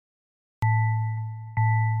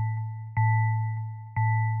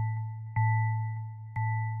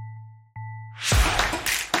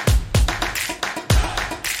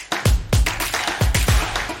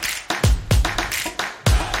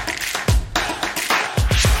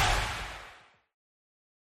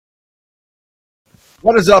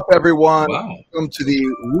What is up, everyone? Wow. Welcome to the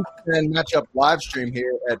Week 10 Matchup Livestream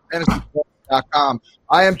here at fantasypoints.com.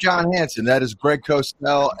 I am John Hansen. That is Greg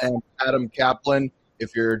Cosell and Adam Kaplan.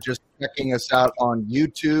 If you're just checking us out on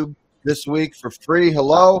YouTube this week for free,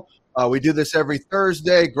 hello. We do this every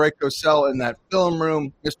Thursday. Greg Cosell in that film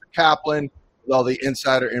room, Mr. Kaplan with all the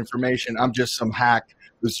insider information. I'm just some hack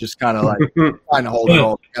who's just kind of like trying to hold it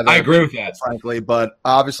all together. I agree with that. Frankly, but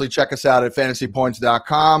obviously check us out at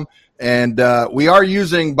fantasypoints.com. And we are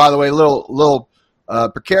using, by the way, a little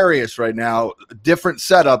precarious right now, different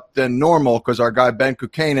setup than normal because our guy Ben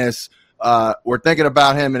Kukanis, we're thinking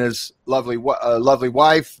about him and his lovely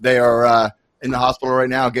wife. They are in the hospital right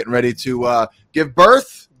now getting ready to give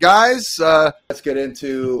birth. Guys, let's get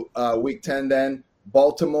into Week 10 then.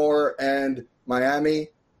 Baltimore and Miami.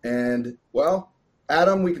 And, well,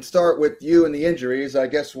 Adam, we can start with you and the injuries. I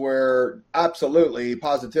guess we're absolutely,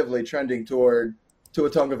 positively trending toward Tua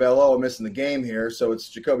Tagovailoa missing the game here, so it's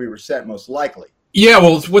Jacoby Brissett most likely. Yeah,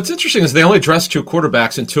 well, what's interesting is they only dressed two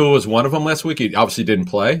quarterbacks, and Tua was one of them last week. He obviously didn't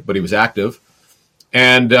play, but he was active.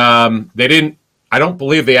 And they didn't – I don't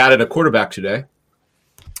believe they added a quarterback today.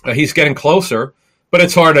 He's getting closer, but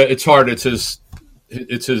it's hard. It's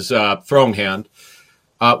his throwing hand.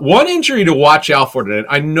 One injury to watch out for today.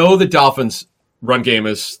 I know the Dolphins' run game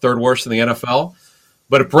is third worst in the NFL,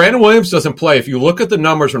 but if Brandon Williams doesn't play, if you look at the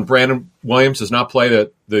numbers when Brandon Williams does not play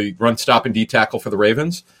the run stop and D tackle for the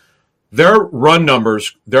Ravens, their run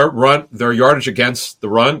numbers, their yardage against the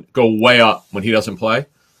run go way up when he doesn't play.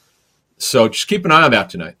 So just keep an eye on that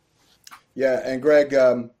tonight. Yeah, and Greg,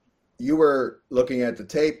 you were looking at the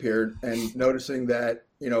tape here and noticing that,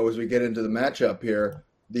 as we get into the matchup here,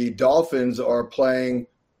 the Dolphins are playing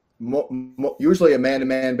usually a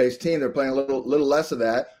man-to-man based team. They're playing a little less of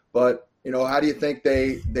that, but how do you think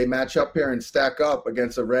they match up here and stack up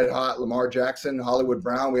against a red-hot Lamar Jackson, Hollywood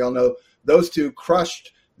Brown? We all know those two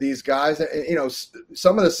crushed these guys.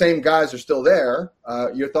 Some of the same guys are still there.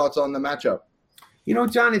 Your thoughts on the matchup?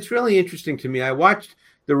 John, it's really interesting to me. I watched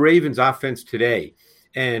the Ravens offense today,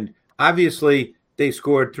 and obviously they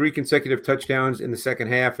scored 3 consecutive touchdowns in the second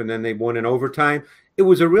half, and then they won in overtime. It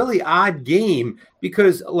was a really odd game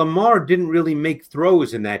because Lamar didn't really make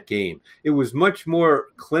throws in that game. It was much more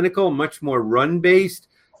clinical, much more run-based.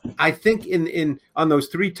 I think on those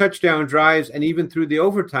 3 touchdown drives and even through the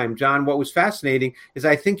overtime, John, what was fascinating is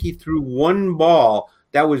I think he threw one ball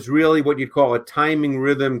that was really what you'd call a timing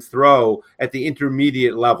rhythm throw at the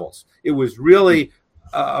intermediate levels. It was really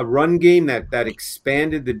a run game that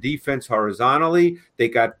expanded the defense horizontally. They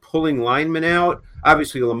got pulling linemen out.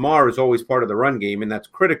 Obviously, Lamar is always part of the run game, and that's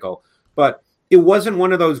critical. But it wasn't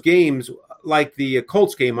one of those games like the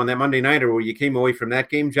Colts game on that Monday nighter where you came away from that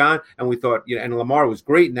game, John, and we thought, and Lamar was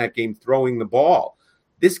great in that game throwing the ball.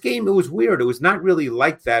 This game, it was weird. It was not really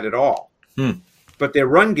like that at all. But their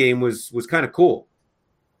run game was kind of cool.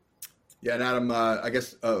 Yeah, and Adam, I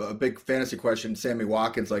guess a big fantasy question, Sammy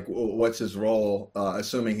Watkins, like what's his role,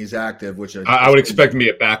 assuming he's active, which I would expect him to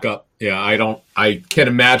be a backup. Yeah, I can't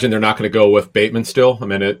imagine they're not going to go with Bateman still. I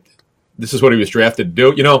mean, this is what he was drafted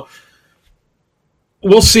to do.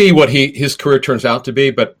 We'll see what his career turns out to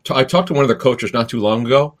be, but I talked to one of their coaches not too long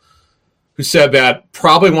ago who said that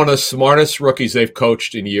probably one of the smartest rookies they've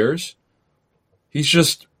coached in years. He's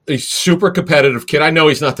just a super competitive kid. I know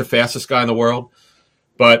he's not the fastest guy in the world.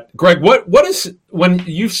 But, Greg, what is – when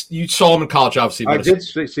you saw him in college, obviously. I did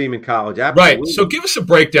see him in college, absolutely. Right. So give us a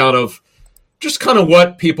breakdown of just kind of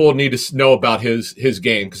what people need to know about his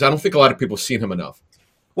game, because I don't think a lot of people have seen him enough.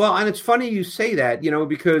 Well, and it's funny you say that,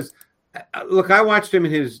 because, look, I watched him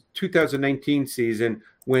in his 2019 season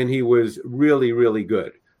when he was really, really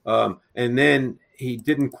good. And then he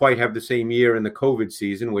didn't quite have the same year in the COVID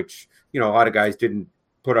season, which, a lot of guys didn't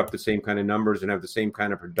put up the same kind of numbers and have the same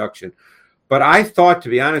kind of production. But I thought, to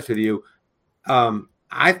be honest with you,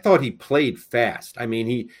 I thought he played fast. I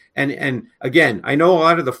mean, and again, I know a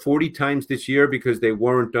lot of the 40 times this year because they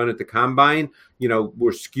weren't done at the combine,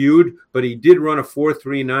 were skewed, but he did run a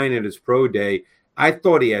 4.39 at his pro day. I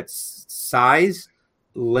thought he had size,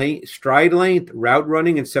 length, stride length, route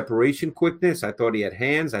running, and separation quickness. I thought he had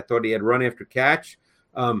hands. I thought he had run after catch.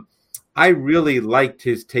 I really liked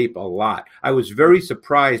his tape a lot. I was very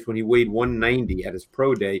surprised when he weighed 190 at his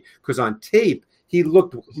pro day because on tape, he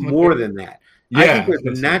looked more than that. Yeah, I think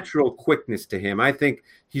there's a natural quickness to him. I think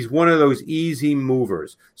he's one of those easy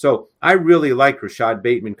movers. So I really like Rashad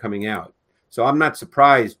Bateman coming out. So I'm not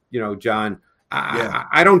surprised, John.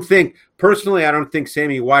 I don't think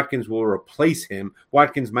Sammy Watkins will replace him.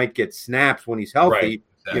 Watkins might get snaps when he's healthy, right,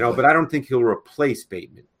 exactly. But I don't think he'll replace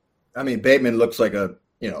Bateman. I mean, Bateman looks like a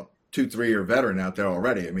 2-3 year veteran out there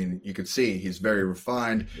already. I mean, you could see he's very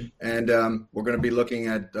refined, and we're going to be looking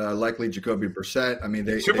at likely Jacoby Brissett. I mean,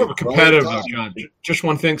 super competitive, though, John. Just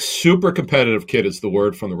one thing: super competitive kid is the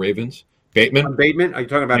word from the Ravens. Bateman. Bateman? Are you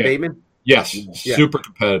talking about Bateman? Yes, super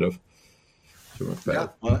competitive. Super competitive.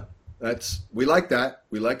 Yeah, well, we like that.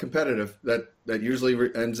 We like competitive. That usually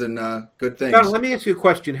ends in good things. John, let me ask you a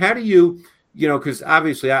question. How do you because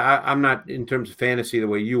obviously I'm not in terms of fantasy the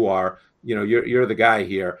way you are. You're the guy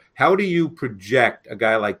here. How do you project a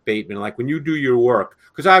guy like Bateman? Like when you do your work,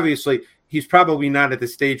 because obviously he's probably not at the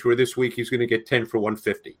stage where this week he's going to get 10 for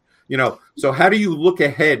 150. So how do you look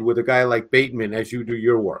ahead with a guy like Bateman as you do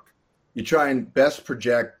your work? You try and best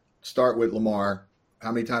project. Start with Lamar.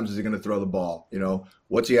 How many times is he going to throw the ball?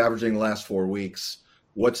 What's he averaging the last 4 weeks?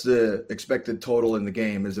 What's the expected total in the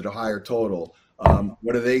game? Is it a higher total?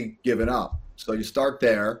 What are they giving up? So you start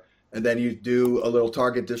there, and then you do a little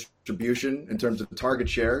target distribution in terms of target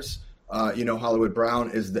shares. Hollywood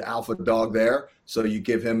Brown is the alpha dog there, so you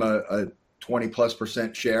give him a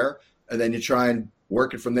 20+% share, and then you try and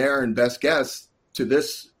work it from there. And best guess to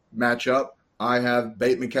this matchup, I have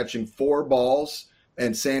Bateman catching 4 balls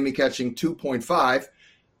and Sammy catching 2.5.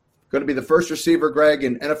 Going to be the first receiver, Greg,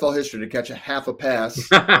 in NFL history to catch a half a pass.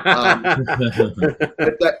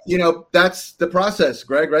 That's the process,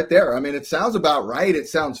 Greg, right there. I mean, it sounds about right. It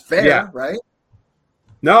sounds fair, right?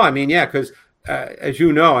 No, I mean, because as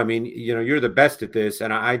you know, I mean, you're the best at this,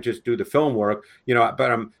 and I just do the film work, but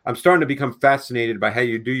I'm starting to become fascinated by how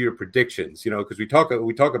you do your predictions, because we talk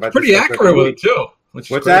about pretty accurate with it too. What's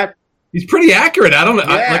that? He's pretty accurate. I don't know.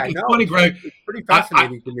 Yeah, it's funny, Greg. It's pretty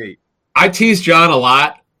fascinating to me. I tease John a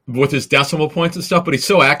lot with his decimal points and stuff, but he's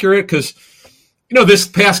so accurate because, this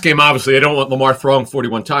past game, obviously, they don't want Lamar throwing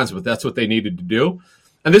 41 times, but that's what they needed to do.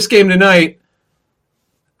 And this game tonight,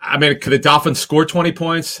 I mean, could the Dolphins score 20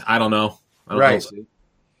 points? I don't know. Right.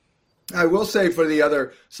 I will say for the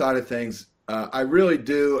other side of things, I really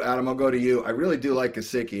do, Adam, I'll go to you. I really do like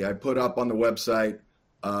Gesicki. I put up on the website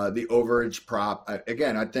the overage prop. I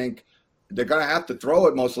think they're going to have to throw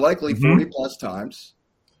it most likely 40-plus times.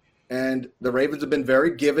 And the Ravens have been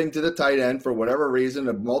very giving to the tight end for whatever reason,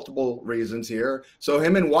 of multiple reasons here. So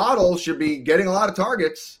him and Waddle should be getting a lot of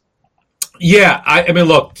targets. Yeah, I mean,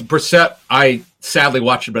 look, Brissett, I sadly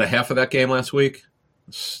watched about a half of that game last week.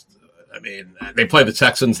 I mean, they played the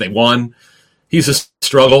Texans. They won. He's a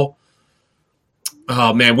struggle.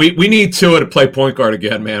 Oh, man, we need Tua to play point guard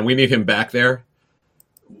again, man. We need him back there.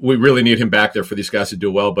 We really need him back there for these guys to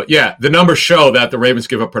do well. But, yeah, the numbers show that the Ravens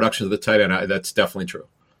give up production to the tight end. That's definitely true.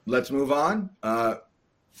 Let's move on.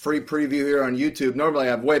 Free preview here on YouTube. Normally I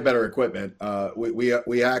have way better equipment.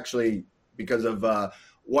 We actually, because of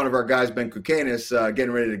one of our guys, Ben Kukanis,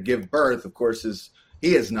 getting ready to give birth, of course,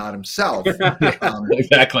 he is not himself.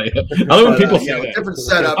 Exactly. I love when people say that. Different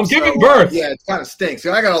setup. I'm giving birth. Yeah, it kind of stinks.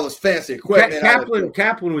 I got all this fancy equipment.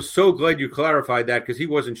 Kaplan was so glad you clarified that because he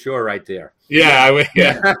wasn't sure right there. Yeah.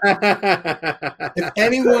 If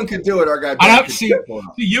anyone could do it, our guy. I have to see.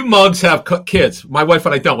 You mugs have kids. My wife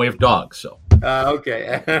and I don't. We have dogs. So.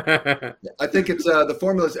 Okay. I think it's the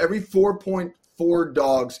formula is every 4.4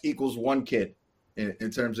 dogs equals 1 kid in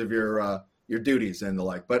terms of your duties and the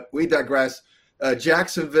like. But we digress.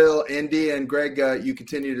 Jacksonville, Indy, and Greg, you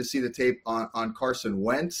continue to see the tape on Carson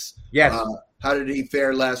Wentz. Yes. How did he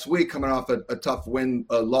fare last week, coming off a tough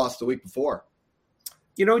loss the week before?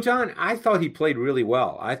 John, I thought he played really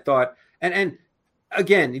well. I thought, and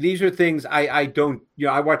again, these are things I don't,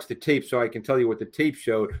 I watched the tape, so I can tell you what the tape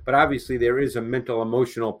showed. But obviously, there is a mental,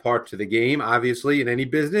 emotional part to the game, obviously, in any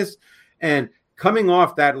business. And coming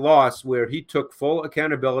off that loss where he took full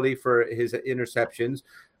accountability for his interceptions,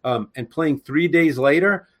 and playing 3 days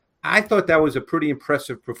later, I thought that was a pretty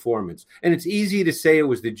impressive performance. And it's easy to say it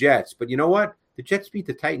was the Jets, but you know what? The Jets beat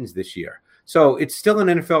the Titans this year. So it's still an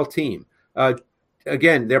NFL team.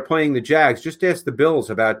 Again, they're playing the Jags. Just ask the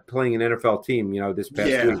Bills about playing an NFL team, this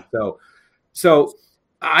past week. So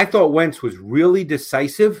I thought Wentz was really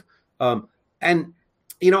decisive. And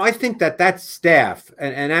I think that staff,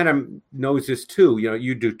 and Adam knows this too,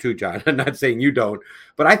 you do too, John. I'm not saying you don't,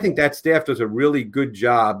 but I think that staff does a really good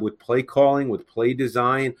job with play calling, with play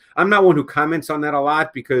design. I'm not one who comments on that a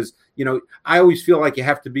lot because, I always feel like you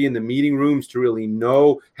have to be in the meeting rooms to really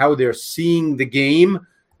know how they're seeing the game,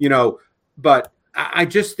 but I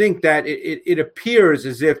just think that it appears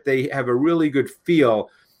as if they have a really good feel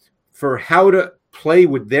for how to play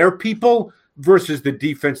with their people versus the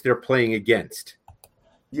defense they're playing against.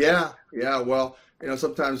 Yeah. Well,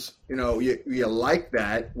 sometimes, you like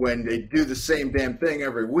that when they do the same damn thing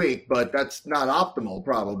every week, but that's not optimal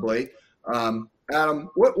probably. Adam,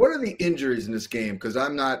 what are the injuries in this game? Because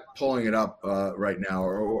I'm not pulling it up right now.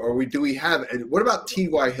 Or do we have? What about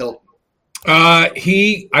T.Y. Hilton?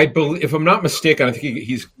 I believe, if I'm not mistaken, I think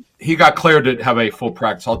he got cleared to have a full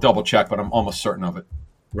practice. I'll double check, but I'm almost certain of it.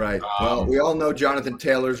 Right. Well, we all know Jonathan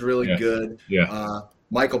Taylor's really good. Yeah.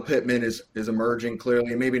 Michael Pittman is emerging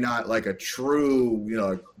clearly. Maybe not like a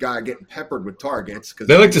true guy getting peppered with targets because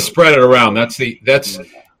they like to spread it around.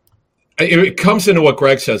 It comes into what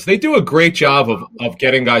Greg says. They do a great job of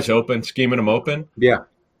getting guys open, scheming them open. Yeah.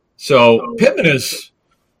 So Pittman is,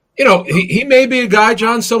 he may be a guy,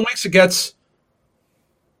 John, some weeks that gets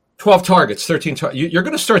 12 targets, 13 targets. You're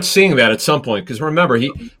going to start seeing that at some point because remember,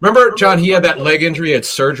 John, he had that leg injury, he had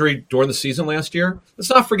surgery during the season last year. Let's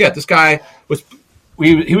not forget, this guy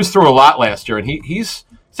he was through a lot last year, and he's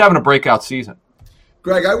having a breakout season.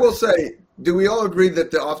 Greg, I will say, do we all agree that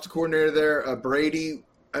the offensive coordinator there, Brady,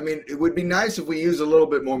 I mean, it would be nice if we use a little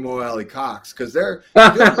bit more Mo Alley Cox because it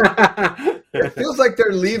feels like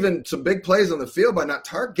they're leaving some big plays on the field by not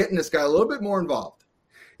getting this guy a little bit more involved.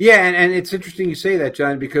 Yeah, and it's interesting you say that,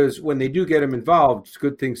 John, because when they do get him involved,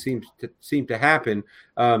 good things seem to happen.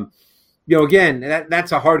 Again,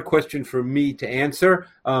 that's a hard question for me to answer.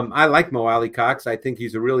 I like Mo Alley Cox. I think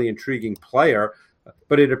he's a really intriguing player,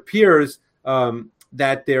 but it appears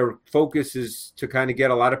that their focus is to kind of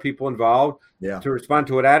get a lot of people involved. Yeah. To respond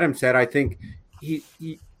to what Adam said, I think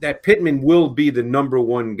that Pittman will be the number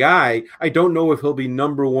one guy. I don't know if he'll be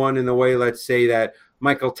number one in the way, let's say, that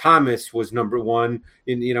Michael Thomas was number one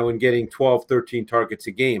in getting 12, 13 targets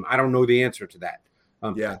a game. I don't know the answer to that.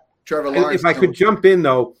 Trevor Lawrence. If I could jump in,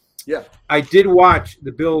 though, I did watch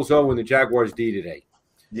the Bills O and the Jaguars D today.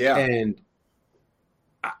 Yeah. And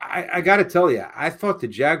I got to tell you, I thought the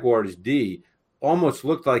Jaguars D almost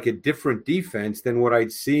looked like a different defense than what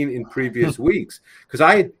I'd seen in previous weeks because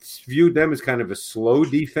I had viewed them as kind of a slow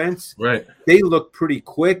defense. Right. They look pretty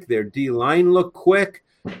quick. Their D-line looked quick.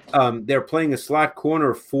 They're playing a slot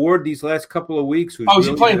corner Ford these last couple of weeks. Is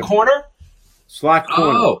he playing corner? Slot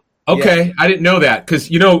corner. Oh, okay. Yeah. I didn't know that because,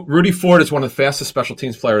 Rudy Ford is one of the fastest special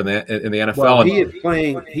teams player in the NFL. Well, he is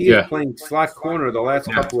playing slot corner the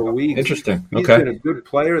last couple of weeks. Interesting. He's been a good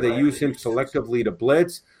player. They use him selectively to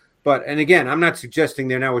blitz. And again, I'm not suggesting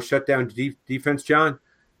they're now a shutdown defense, John,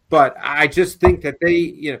 but I just think that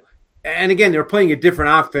they, and again, they're playing a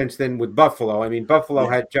different offense than with Buffalo. I mean, Buffalo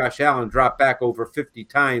had Josh Allen drop back over 50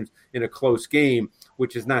 times in a close game,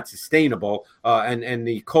 which is not sustainable, and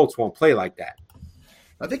the Colts won't play like that.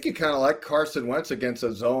 I think you kind of like Carson Wentz against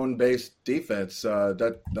a zone-based defense.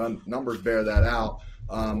 That numbers bear that out.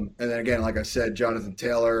 And then again, like I said, Jonathan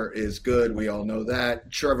Taylor is good. We all know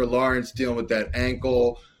that. Trevor Lawrence dealing with that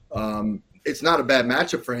ankle. It's not a bad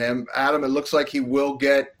matchup for him. Adam, it looks like he will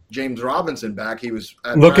get James Robinson back. He was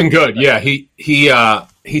looking good. Yeah, he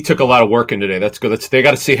took a lot of work in today. That's good. They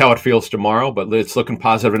got to see how it feels tomorrow, but it's looking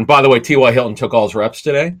positive. And by the way, T.Y. Hilton took all his reps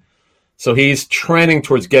today, so he's trending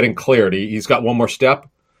towards getting cleared. He's got one more step,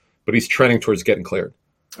 but he's trending towards getting cleared.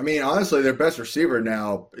 I mean, honestly, their best receiver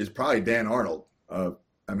now is probably Dan Arnold.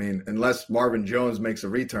 Unless Marvin Jones makes a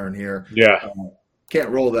return here. Yeah, can't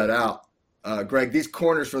roll that out. Greg, these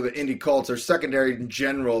corners for the Indy Colts are secondary in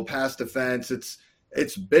general, pass defense.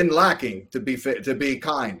 It's been lacking to be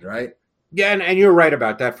kind, right? Yeah, and you're right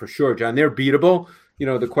about that for sure, John. They're beatable.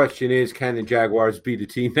 The question is, can the Jaguars be the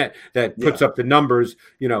team that puts up the numbers?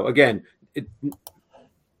 Again,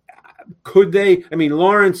 could they? I mean,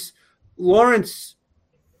 Lawrence,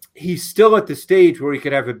 he's still at the stage where he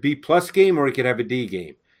could have a B+ game or he could have a D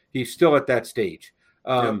game. He's still at that stage.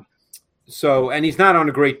 So, and he's not on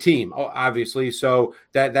a great team, obviously, so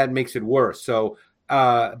that makes it worse. So,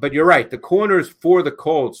 but you're right. The corners for the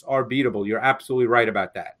Colts are beatable. You're absolutely right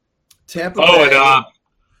about that. Tampa Bay.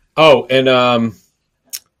 And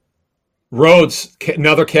Rhodes,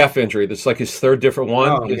 another calf injury. That's like his third different one.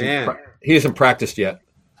 Oh, man. He hasn't practiced yet.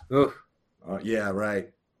 Yeah, right.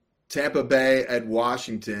 Tampa Bay at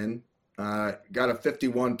Washington. Got a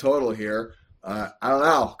 51 total here. I don't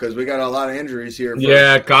know because we got a lot of injuries here.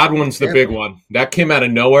 Yeah, Godwin's the big one. That came out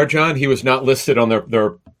of nowhere, John. He was not listed on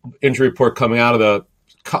their injury report coming out of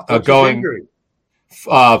the going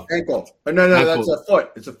ankle. No, that's a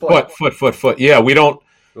foot. It's a foot. Foot. Yeah, we don't.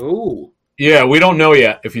 Oh. Yeah, we don't know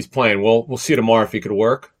yet if he's playing. We'll see tomorrow if he could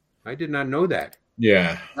work. I did not know that.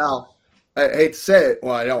 Yeah. Now, I hate to say it.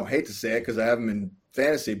 Well, I don't hate to say it because I have him in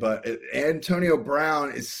fantasy, but Antonio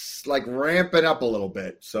Brown is like ramping up a little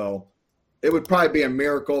bit, so. It would probably be a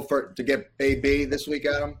miracle to get AB this week,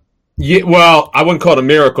 Adam. Yeah, well, I wouldn't call it a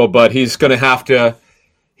miracle, but he's going to have to.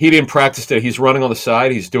 He didn't practice today. He's running on the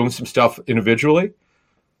side. He's doing some stuff individually.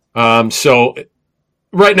 So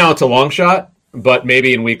right now it's a long shot, but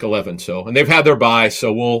maybe in week 11. So, and they've had their bye,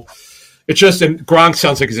 so it's just, and Gronk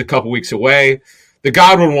sounds like he's a couple weeks away. The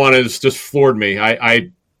Godwin one has just floored me.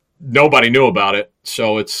 Nobody knew about it,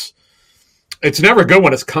 so it's never good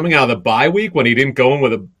when it's coming out of the bye week when he didn't go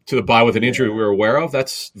in to the bye with an injury we were aware of.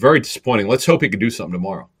 That's very disappointing. Let's hope he can do something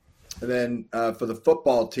tomorrow. And then for the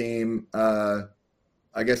football team,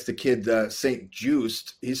 I guess the kid St.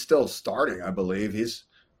 Just, he's still starting, I believe. He's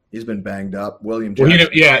been banged up. William Jackson.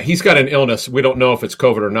 Well, he's got an illness. We don't know if it's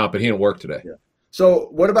COVID or not, but he didn't work today. Yeah. So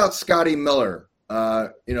what about Scotty Miller?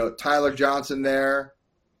 Tyler Johnson there.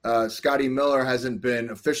 Scotty Miller hasn't been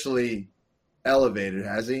officially elevated,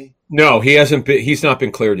 has he? No, he hasn't been. He's not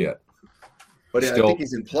been cleared yet. But I think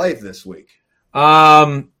he's in play this week.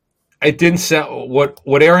 It didn't sound what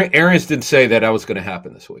Arians didn't say that was going to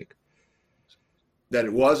happen this week. That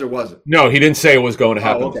it was or wasn't? No, he didn't say it was going to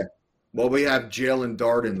happen. Oh, okay. Well, we have Jalen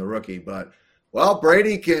Darden, the rookie, but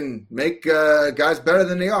Brady can make guys better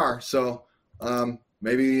than they are. So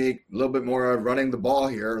maybe a little bit more running the ball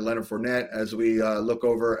here, Leonard Fournette, as we look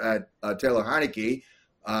over at Taylor Heineke.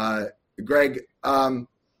 Greg,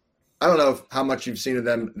 I don't know how much you've seen of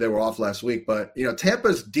them. They were off last week, but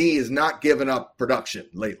Tampa's D is not giving up production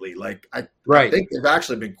lately. I think they've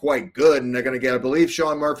actually been quite good, and they're going to get, I believe,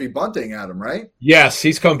 Sean Murphy Bunting at him, right? Yes,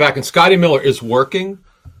 he's come back, and Scotty Miller is working,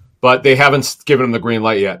 but they haven't given him the green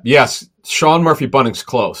light yet. Yes, Sean Murphy Bunting's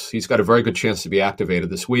close. He's got a very good chance to be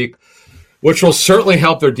activated this week, which will certainly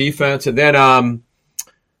help their defense. And then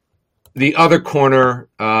the other corner,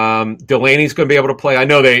 Delaney's going to be able to play. I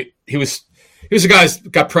know he was a guy who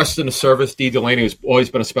got pressed into service. D. Delaney has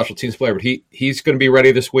always been a special teams player, but he's going to be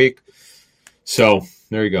ready this week. So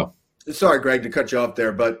there you go. Sorry, Greg, to cut you off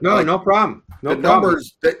there, but no problem.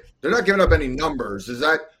 Numbers, they're not giving up any numbers. Is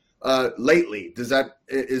that lately? Is that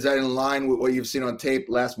in line with what you've seen on tape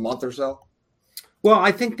last month or so? Well,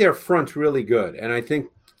 I think their front's really good, and I think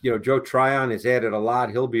Joe Tryon has added a lot.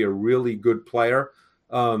 He'll be a really good player.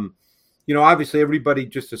 Obviously everybody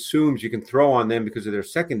just assumes you can throw on them because of their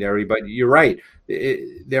secondary, but you're right.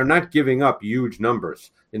 They're not giving up huge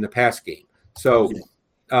numbers in the pass game. So,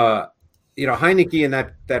 Heineke in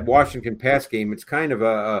that Washington pass game, it's kind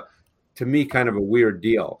of to me, kind of a weird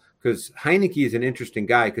deal because Heineke is an interesting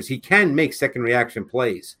guy because he can make second reaction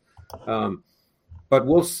plays. But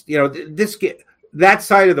we'll, that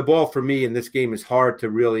side of the ball for me in this game is hard to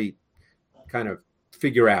really kind of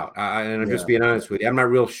figure out. And I'm just being honest with you. I'm not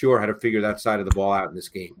real sure how to figure that side of the ball out in this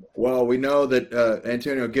game. Well, we know that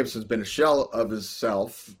Antonio Gibson's been a shell of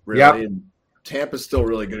himself, really. Yep. And Tampa's still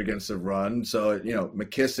really good against the run. So,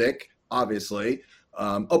 McKissick, obviously.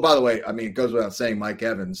 By the way, it goes without saying Mike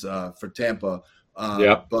Evans for Tampa.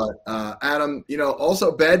 But, Adam,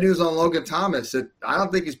 also bad news on Logan Thomas. I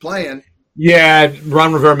don't think he's playing. Yeah,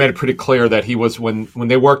 Ron Rivera made it pretty clear that he was, when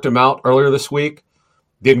they worked him out earlier this week,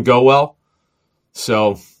 didn't go well.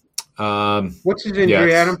 So, what's his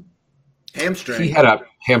injury, Adam? Hamstring. He had a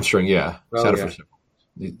hamstring. Yeah,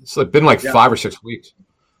 it's been 5 or 6 weeks.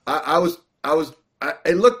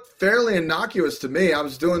 It looked fairly innocuous to me. I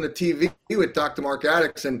was doing the TV with Dr. Mark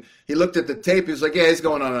Addix, and he looked at the tape. He was like, "Yeah, he's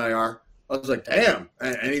going on IR." I was like, "Damn,"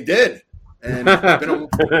 and he did. And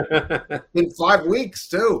it's been 5 weeks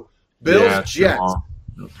too. Bills Jets.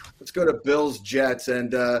 Let's go to Bills Jets,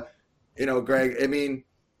 and Greg.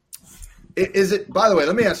 Is it? By the way,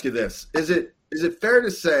 let me ask you this: Is it fair to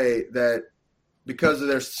say that because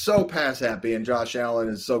they're so pass happy and Josh Allen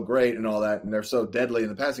is so great and all that, and they're so deadly in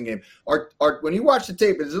the passing game, are when you watch the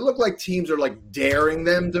tape, does it look like teams are daring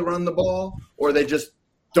them to run the ball, or they just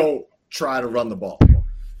don't try to run the ball?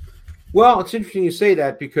 Well, it's interesting you say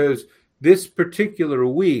that because this particular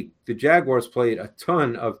week, the Jaguars played a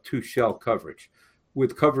ton of two-shell coverage,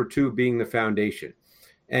 with cover 2 being the foundation,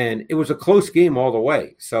 and it was a close game all the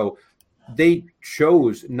way. So they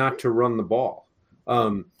chose not to run the ball.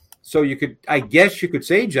 So I guess you could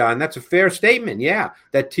say, John, that's a fair statement. Yeah,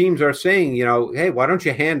 that teams are saying, hey, why don't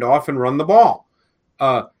you hand off and run the ball?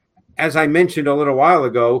 As I mentioned a little while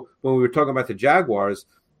ago when we were talking about the Jaguars,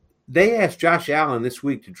 they asked Josh Allen this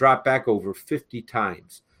week to drop back over 50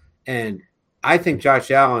 times. And I think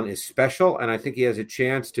Josh Allen is special, and I think he has a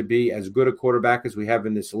chance to be as good a quarterback as we have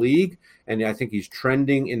in this league. And I think he's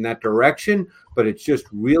trending in that direction, but it's just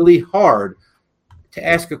really hard to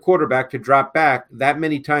ask a quarterback to drop back that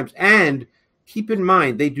many times. And keep in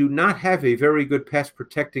mind, they do not have a very good pass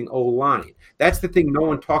protecting O-line. That's the thing no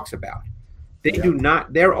one talks about. They do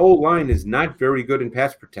not. Their O-line is not very good in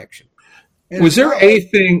pass protection. Was there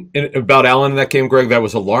anything about Allen in that game, Greg, that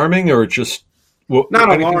was alarming or just – not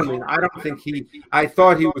alarming. I don't think I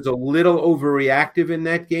thought he was a little overreactive in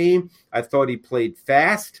that game. I thought he played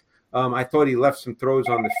fast. I thought he left some throws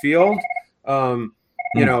on the field.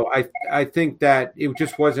 I think that it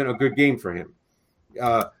just wasn't a good game for him.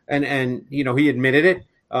 And he admitted it.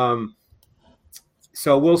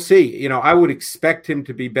 So we'll see. I would expect him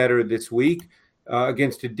to be better this week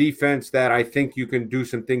against a defense that I think you can do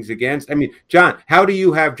some things against. I mean, John, how do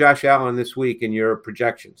you have Josh Allen this week in your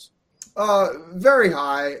projections? Very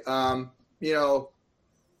high. I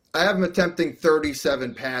have him attempting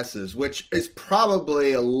 37 passes, which is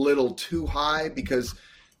probably a little too high because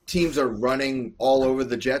teams are running all over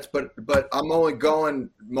the Jets, but I'm only going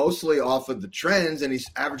mostly off of the trends, and he's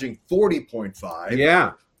averaging 40.5.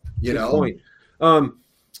 Yeah, good point. By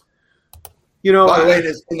the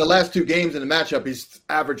way, in the last two games in the matchup, he's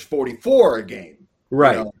averaged 44 a game.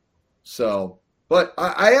 Right. So, but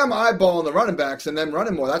I am eyeballing the running backs and then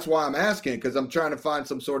running more. That's why I'm asking, because I'm trying to find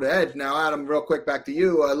some sort of edge. Now, Adam, real quick, back to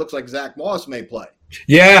you. It looks like Zach Moss may play.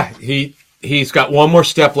 Yeah, he's got one more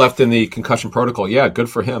step left in the concussion protocol. Yeah, good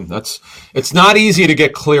for him. It's not easy to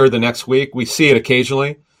get clear the next week. We see it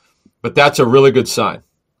occasionally, but that's a really good sign.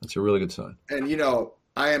 And,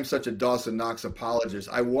 I am such a Dawson Knox apologist.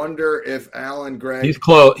 I wonder if Alan Gregg... He's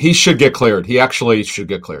close. He should get cleared. He actually should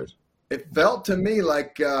get cleared. It felt to me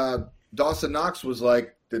like Dawson Knox was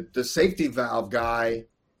like the safety valve guy,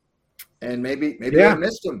 and maybe I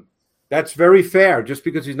missed him. That's very fair. Just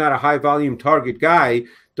because he's not a high-volume target guy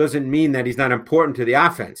doesn't mean that he's not important to the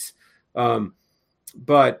offense.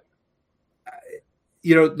 But,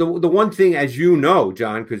 the one thing, as you know,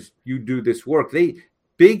 John, because you do this work,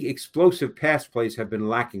 big explosive pass plays have been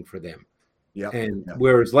lacking for them.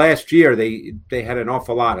 Whereas last year they had an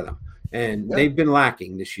awful lot of them, and they've been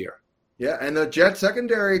lacking this year. Yeah, and the Jet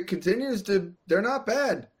secondary continues to – they're not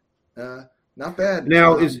bad. Not bad.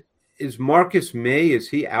 Now, is Marcus May, is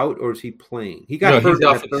he out or is he playing? He got hurt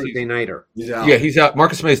on Thursday nighter. He's out. Yeah, he's out.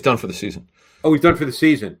 Marcus May is done for the season. Oh, he's done for the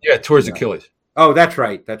season? Yeah, towards Achilles. Oh, that's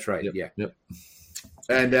right. Yep. Yep.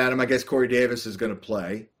 And, Adam, I guess Corey Davis is going to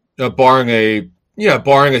play. Barring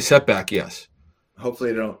a setback, yes.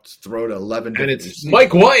 Hopefully they don't throw to 11. And it's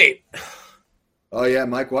Mike White. Oh, yeah,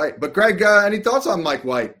 Mike White. But, Greg, any thoughts on Mike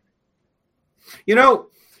White?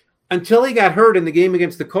 Until he got hurt in the game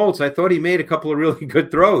against the Colts, I thought he made a couple of really good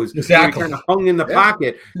throws. Exactly. He kind of hung in the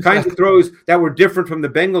pocket. Kinds of throws that were different from the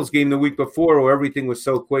Bengals game the week before where everything was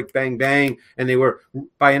so quick, bang, bang, and they were,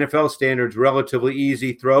 by NFL standards, relatively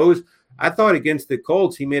easy throws. I thought against the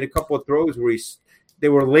Colts he made a couple of throws where they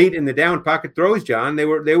were late in the down pocket throws, John. They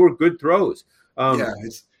were good throws.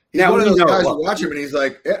 He's one of those guys who watch him and he's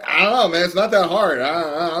like, I don't know, man, it's not that hard. I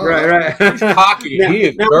don't know. Right. He's cocky. He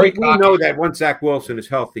is very cocky. We know that once Zach Wilson is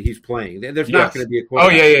healthy, he's playing. There's not going to be a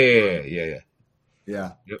quarterback.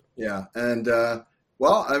 Yeah. And,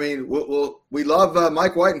 I mean, we love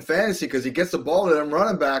Mike White in fantasy because he gets the ball to them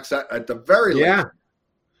running backs at the very least.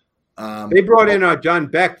 Yeah. They brought in John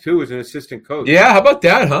Beck, too, as an assistant coach. Yeah, how about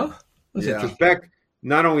that, huh? Because Beck,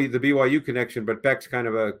 not only the BYU connection, but Beck's kind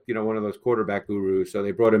of one of those quarterback gurus. So they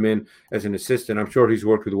brought him in as an assistant. I'm sure he's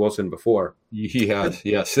worked with Wilson before. He has,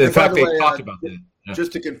 yes. In fact, they talked about that. Yeah.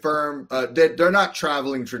 Just to confirm, they're not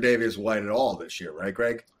traveling Tre'Davious White at all this year, right,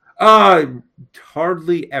 Greg?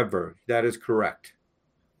 Hardly ever. That is correct.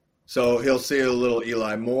 So he'll see a little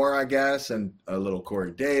Eli Moore, I guess, and a little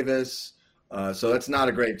Corey Davis. So that's not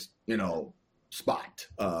a great, spot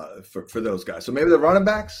for those guys. So maybe the running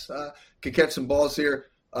backs could catch some balls here.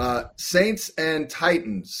 Saints and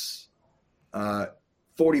Titans,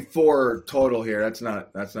 44 total here. That's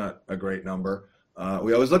not a great number.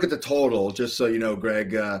 We always look at the total, just so you know,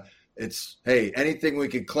 Greg. It's anything we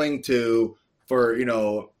could cling to for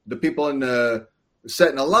the people in the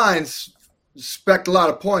setting the lines expect a lot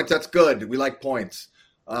of points. That's good. We like points.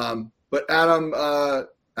 But Adam,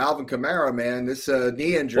 Alvin Kamara, man, this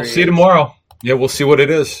knee injury. We'll see tomorrow. Yeah, we'll see what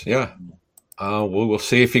it is. Yeah. We'll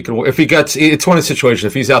see if he can. If he gets, it's one of the situations.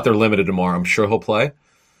 If he's out there limited tomorrow, I'm sure he'll play.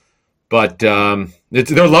 But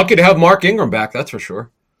they're lucky to have Mark Ingram back. That's for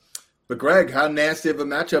sure. But Greg, how nasty of a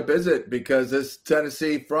matchup is it? Because this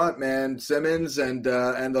Tennessee front, man, Simmons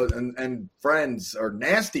and friends are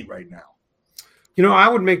nasty right now. I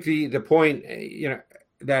would make the point,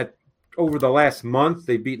 that over the last month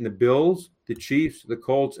they've beaten the Bills, the Chiefs, the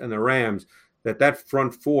Colts, and the Rams. That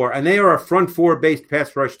front four, and they are a front four-based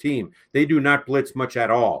pass rush team. They do not blitz much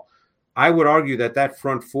at all. I would argue that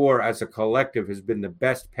front four as a collective has been the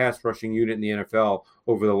best pass rushing unit in the NFL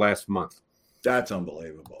over the last month. That's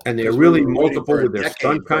unbelievable. And they're really multiple with their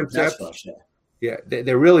stunt concepts. Yeah,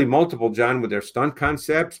 they're really multiple, John, with their stunt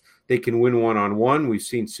concepts. They can win one-on-one. We've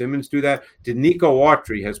seen Simmons do that. Denico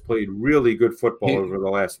Autry has played really good football over the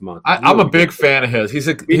last month. I'm a big fan of his. He's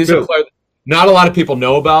a player not a lot of people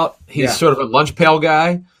know about. He's sort of a lunch pail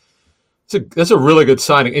guy. That's a really good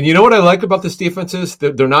signing. And you know what I like about this defense is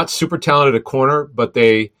they're not super talented at corner, but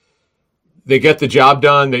they get the job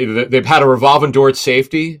done. They've had a revolving door at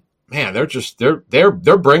safety. Man,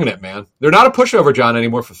 they're bringing it, man. They're not a pushover, John,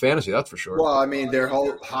 anymore for fantasy. That's for sure. Well, I mean, they're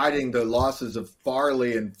hiding the losses of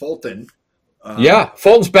Farley and Fulton.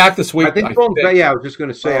 Fulton's back this week. I think Fulton's back. Yeah, I was just going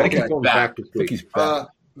to say, I think Fulton's back this week. He's back.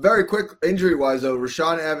 Very quick injury-wise, though,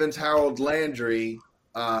 Rashawn Evans, Harold Landry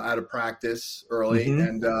out of practice early,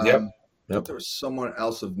 and there was someone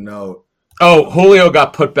else of note. Oh, Julio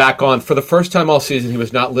got put back on for the first time all season. He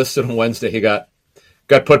was not listed on Wednesday. He got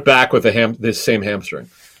put back with this same hamstring.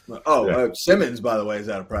 Simmons, by the way, is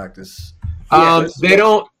out of practice. They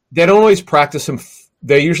don't always practice him.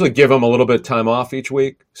 They usually give him a little bit of time off each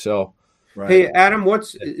week. So, right. Hey, Adam,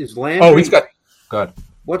 is Landry? Oh, he's got. Go ahead.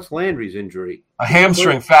 What's Landry's injury? A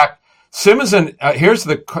hamstring. In fact, Simmons and here's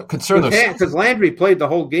the concern. Because Landry played the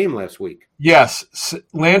whole game last week. Yes,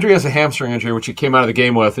 Landry has a hamstring injury, which he came out of the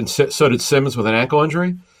game with, and so did Simmons with an ankle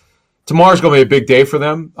injury. Tomorrow's going to be a big day for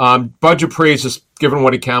them. Bud Dupree is just giving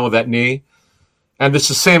what he can with that knee. And this is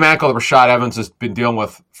the same ankle that Rashad Evans has been dealing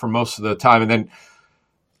with for most of the time. And then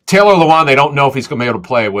Taylor Lewan, they don't know if he's going to be able to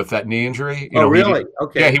play with that knee injury. Really?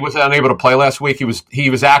 Okay. Yeah, he was unable to play last week. He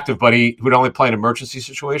was active, but he would only play in an emergency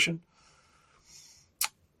situation.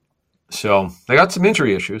 So they got some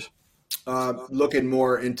injury issues. Looking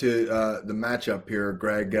more into the matchup here,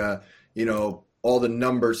 Greg, all the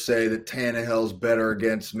numbers say that Tannehill's better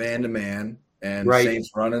against man-to-man, and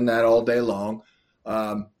Saints running that all day long.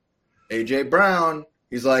 A.J. Brown,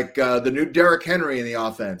 he's like the new Derrick Henry in the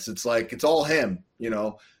offense. It's like it's all him,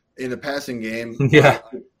 in the passing game. Yeah.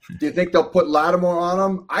 Do you think they'll put Lattimore on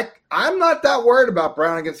him? I'm not that worried about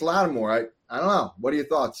Brown against Lattimore. I don't know. What are your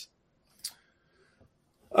thoughts?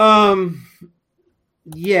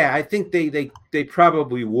 Yeah, I think they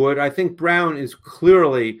probably would. I think Brown is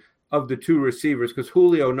clearly of the two receivers because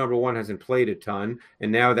Julio, number one, hasn't played a ton.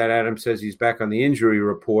 And now that Adam says he's back on the injury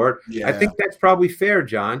report, I think that's probably fair,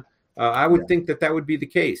 John. I would think that would be the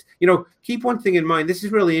case. Keep one thing in mind. This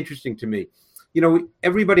is really interesting to me.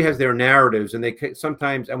 Everybody has their narratives, and they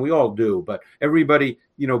sometimes, and we all do, but everybody,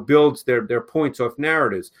 builds their points off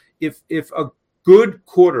narratives. If a good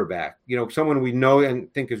quarterback, someone we know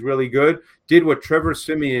and think is really good, did what Trevor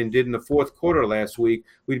Siemian did in the fourth quarter last week,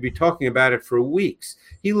 we'd be talking about it for weeks.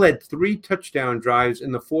 He led 3 touchdown drives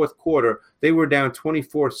in the fourth quarter. They were down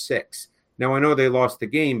 24-6. Now, I know they lost the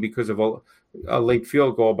game because of a late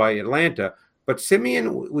field goal by Atlanta, but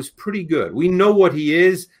Siemian was pretty good. We know what he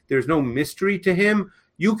is. There's no mystery to him.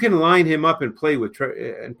 You can line him up and play with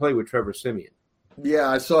Trevor Siemian. Yeah,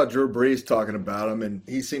 I saw Drew Brees talking about him, and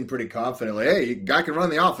he seemed pretty confident. Like, hey, guy can run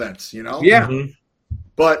the offense, Yeah. Mm-hmm.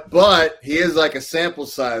 But he is like a sample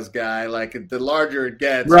size guy. Like the larger it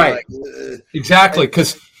gets, right? Like, exactly,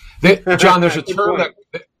 because John, there's a term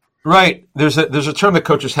there's a term that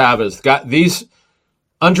coaches have is got these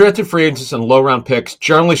undrafted free agents and low round picks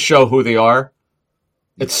generally show who they are.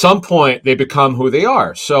 At some point, they become who they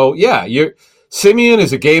are. So yeah, Siemian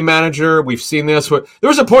is a game manager. We've seen this. There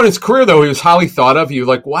was a point in his career, though, he was highly thought of. You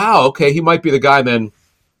like, wow, okay, he might be the guy. And then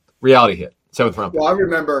reality hit, 7th round. Well, I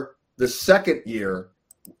remember the second year,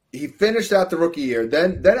 he finished out the rookie year.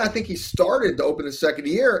 Then I think he started to open the second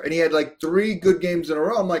year, and he had like 3 good games in a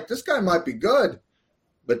row. I'm like, this guy might be good,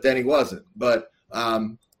 but then he wasn't. But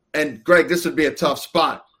and Greg, this would be a tough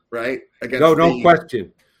spot, right? Against no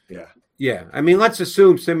question. Yeah. I mean, let's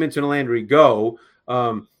assume Simmons and Landry go.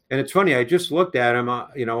 And it's funny, I just looked at him,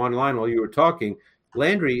 online while you were talking.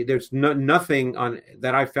 Landry, there's nothing on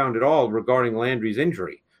that I found at all regarding Landry's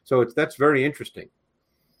injury. So that's very interesting.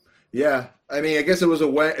 Yeah, I mean, I guess it was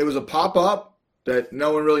a pop up that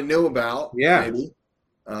no one really knew about. Yeah, maybe.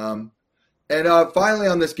 And finally,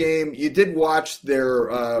 on this game, you did watch their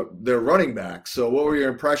running backs. So, what were your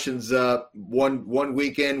impressions? One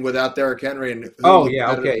weekend without Derrick Henry. And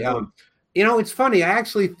okay. It's funny. I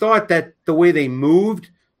actually thought that the way they moved,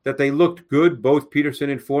 that they looked good, both Peterson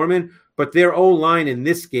and Foreman. But their O-line in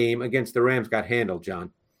this game against the Rams got handled,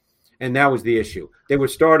 John. And that was the issue. They were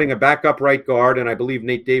starting a backup right guard, and I believe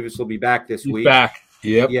Nate Davis will be back this week. Back.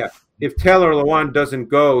 Yep. Yeah. If Taylor Lewan doesn't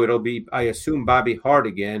go, it'll be, I assume, Bobby Hart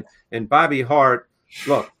again. And Bobby Hart,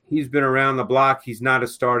 look, he's been around the block. He's not a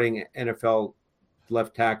starting NFL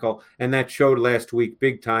left tackle. And that showed last week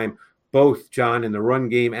big time, both, John, in the run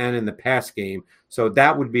game and in the pass game. So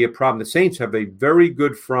that would be a problem. The Saints have a very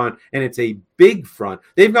good front, and it's a big front.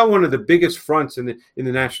 They've got one of the biggest fronts in the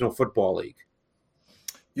National Football League.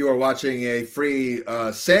 You are watching a free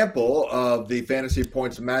sample of the Fantasy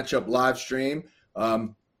Points Matchup live stream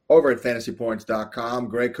over at fantasypoints.com.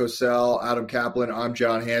 Greg Cosell, Adam Kaplan, I'm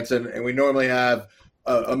John Hansen, and we normally have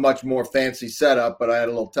a much more fancy setup, but I had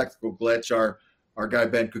a little technical glitch. Our guy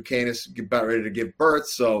Ben Kukane is about ready to give birth,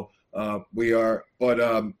 so we are. But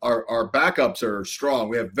our backups are strong.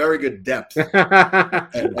 We have very good depth at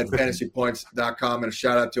fantasypoints.com, and a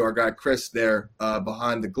shout out to our guy Chris there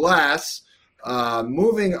behind the glass.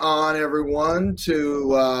 Moving on, everyone,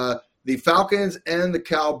 to the Falcons and the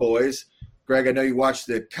Cowboys. Greg, I know you watched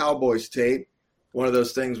the Cowboys tape. One of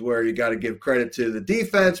those things where you got to give credit to the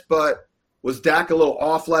defense, but was Dak a little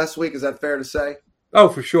off last week? Is that fair to say? Oh,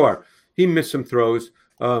 for sure. He missed some throws.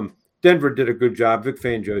 Denver did a good job. Vic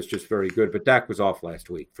Fangio is just very good, but Dak was off last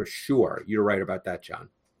week for sure. You're right about that, John.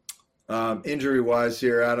 Injury-wise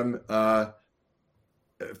here, Adam, for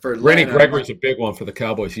Randy Gregory's a big one for the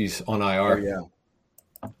Cowboys. He's on IR.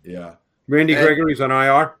 Oh, yeah. Randy Gregory's on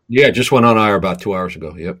IR? Yeah, just went on IR about 2 hours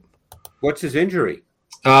ago. Yep. What's his injury?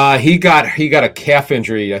 He got a calf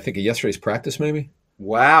injury, I think, at yesterday's practice, maybe.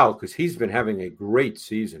 Wow, because he's been having a great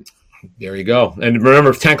season. There you go. And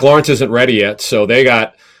remember, Tank Lawrence isn't ready yet, so they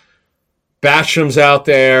got Basham's out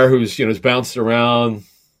there who's bounced around.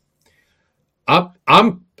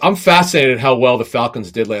 I'm fascinated how well the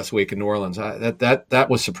Falcons did last week in New Orleans. That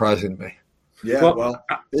was surprising to me. Yeah, well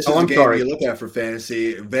this is a game you look at for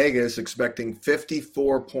fantasy. Vegas expecting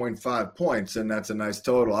 54.5 points, and that's a nice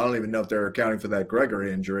total. I don't even know if they're accounting for that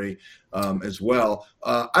Gregory injury as well.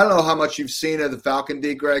 I don't know how much you've seen of the Falcon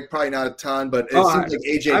D, Greg. Probably not a ton, but it seems like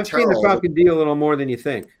A.J. I've Terrell. seen the Falcon D a little more than you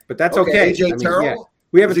think, but that's okay. A.J. Terrell? Yeah.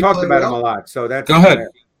 We haven't talked about him a lot, so that's go ahead.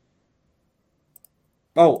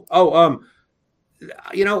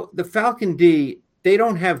 The Falcon D, they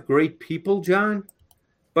don't have great people, John.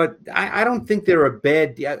 But I don't think they're a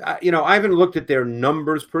bad. I haven't looked at their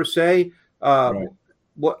numbers per se. Right.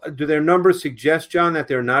 What do their numbers suggest, John, that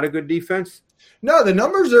they're not a good defense? No, the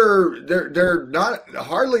numbers they're not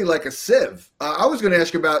hardly like a sieve. I was going to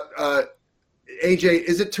ask you about AJ.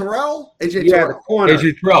 Is it Terrell? AJ Yeah, Terrell. the corner.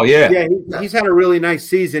 AJ Terrell, yeah. Yeah, he's had a really nice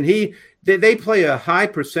season. They play a high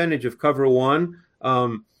percentage of cover one.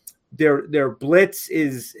 Their blitz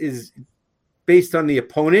is based on the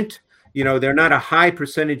opponent. They're not a high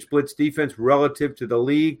percentage blitz defense relative to the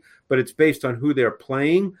league, but it's based on who they're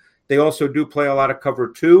playing. They also do play a lot of cover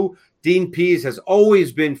two. Dean Pease has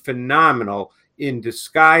always been phenomenal in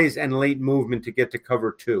disguise and late movement to get to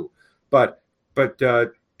cover two. But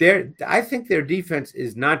I think their defense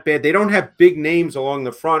is not bad. They don't have big names along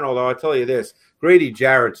the front, although I'll tell you this, Grady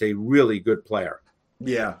Jarrett's a really good player.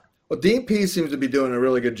 Yeah. Well, Dean Pease seems to be doing a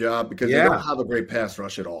really good job because they don't have a great pass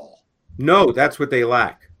rush at all. No, that's what they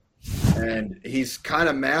lack. And he's kind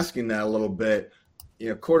of masking that a little bit.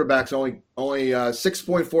 Quarterbacks only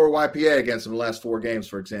 6.4 YPA against them the last 4 games,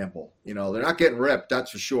 for example. They're not getting ripped,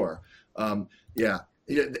 that's for sure.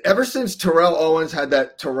 Ever since Terrell Owens had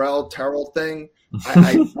that Terrell thing,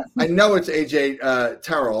 I know it's AJ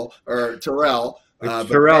Terrell or Terrell.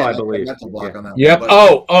 Terrell, I believe. Block on that yep.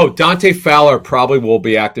 But, Dante Fowler probably will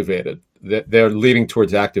be activated. They're leading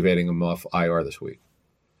towards activating him off IR this week.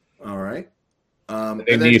 All right. And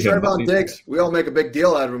then Trevon Diggs, we all make a big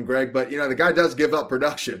deal out of him, Greg, but the guy does give up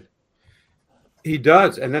production. He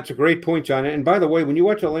does, and that's a great point, John. And by the way, when you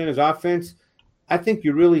watch Atlanta's offense, I think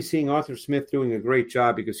you're really seeing Arthur Smith doing a great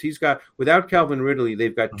job because without Calvin Ridley,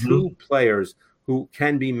 they've got 2 players who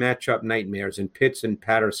can be matchup nightmares in Pitts and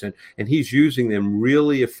Patterson, and he's using them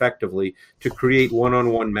really effectively to create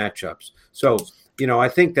one-on-one matchups. So, I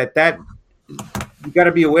think that you got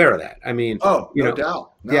to be aware of that. I mean, no doubt.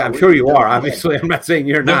 No, I'm sure you are. Obviously, I'm not saying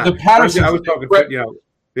you're not. The Patterson, I was talking.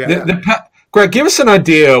 Greg, give us an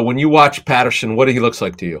idea when you watch Patterson. What he looks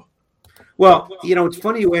like to you? Well, it's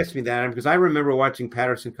funny you asked me that because I remember watching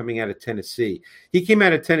Patterson coming out of Tennessee. He came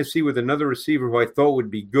out of Tennessee with another receiver who I thought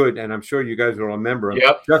would be good, and I'm sure you guys will remember him.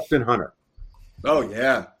 Yep. Justin Hunter. Oh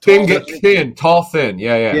yeah, tall, thin.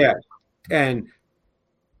 Yeah. And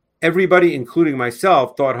everybody, including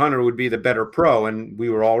myself, thought Hunter would be the better pro, and we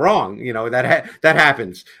were all wrong. That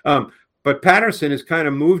happens. But Patterson has kind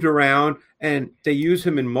of moved around, and they use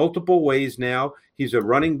him in multiple ways now. He's a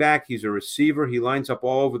running back. He's a receiver. He lines up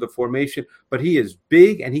all over the formation, but he is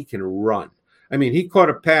big, and he can run. I mean, he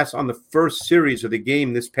caught a pass on the first series of the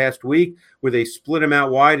game this past week where they split him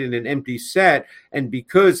out wide in an empty set, and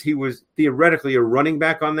because he was theoretically a running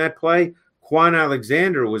back on that play, Quan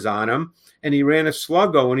Alexander was on him, and he ran a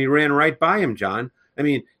sluggo, and he ran right by him, John. I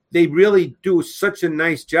mean, they really do such a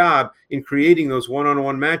nice job in creating those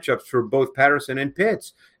one-on-one matchups for both Patterson and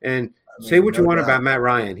Pitts. And say what you want about Matt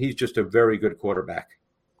Ryan. He's just a very good quarterback.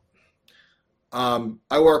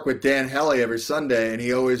 I work with Dan Helly every Sunday, and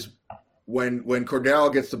he always, when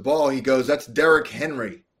Cordero gets the ball, he goes, "That's Derrick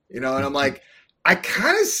Henry," and I'm like, I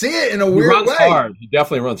kind of see it in a weird way. Hard. He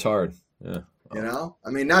definitely runs hard. Yeah. You know, I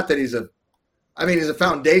mean, not that he's a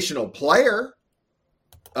foundational player.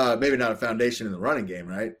 Maybe not a foundation in the running game,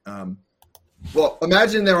 right? Well,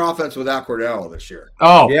 imagine their offense without Cordero this year.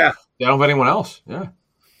 Oh, yeah. They don't have anyone else. Yeah.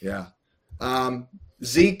 Yeah.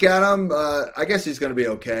 Zeke, Adam, I guess he's going to be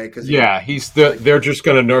okay. They're just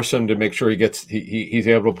going to nurse him to make sure he's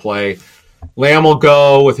able to play. Lamb will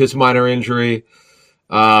go with his minor injury.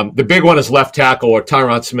 The big one is left tackle or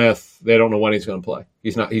Tyron Smith. They don't know when he's going to play.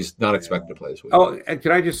 He's not expected to play this week. Oh, and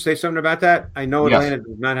can I just say something about that? I know Atlanta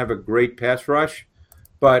does not have a great pass rush,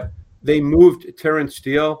 but they moved Terrence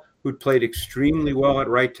Steele, who'd played extremely well at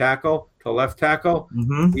right tackle, to left tackle.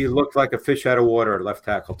 Mm-hmm. He looked like a fish out of water at left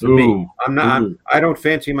tackle to me. I don't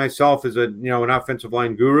fancy myself as an offensive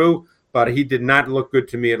line guru, but he did not look good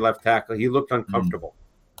to me at left tackle. He looked uncomfortable.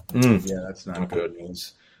 Yeah, that's not good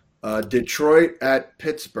news. Detroit at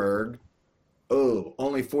Pittsburgh. Oh,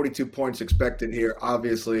 only 42 points expected here.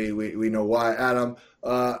 Obviously, we know why. Adam,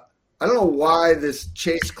 I don't know why this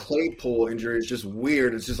Chase Claypool injury is just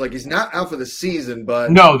weird. It's just like he's not out for the season, but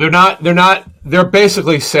no, they're not. They're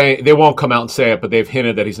basically saying they won't come out and say it, but they've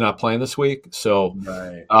hinted that he's not playing this week. So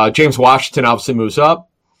James Washington obviously moves up.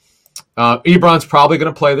 Ebron's probably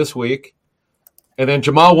going to play this week, and then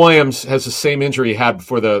Jamal Williams has the same injury he had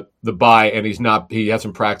before the bye, and he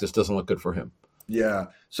hasn't practiced. Doesn't look good for him. Yeah.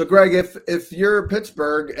 So Greg, if you're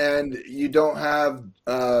Pittsburgh and you don't have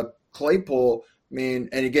Claypool, and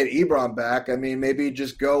you get Ebron back, maybe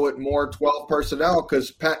just go with more 12 personnel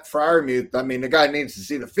because Pat Freiermuth, the guy needs to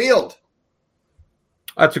see the field.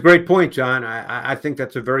 That's a great point, John. I think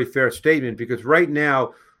that's a very fair statement because right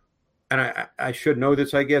now, and I should know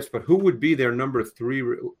this, I guess, but who would be their number 3?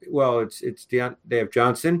 Well, they have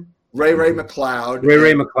Johnson, Ray McLeod,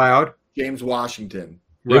 Ray McLeod, James Washington.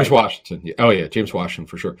 James Washington. Oh yeah, James Washington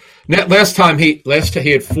for sure. Last time he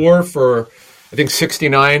had 4 for I think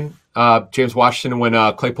 69. James Washington when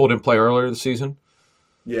Claypool didn't play earlier this season.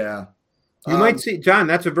 Yeah. You might see, John,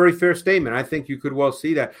 that's a very fair statement. I think you could well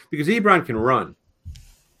see that because Ebron can run.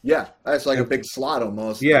 Yeah, that's like a big slot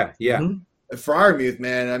almost. Yeah. Mm-hmm. Freiermuth,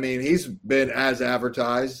 man, he's been as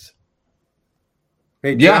advertised.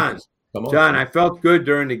 Hey, John, I felt good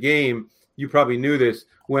during the game. You probably knew this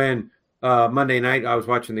when Monday night I was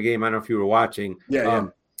watching the game. I don't know if you were watching.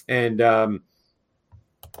 And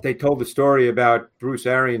they told the story about Bruce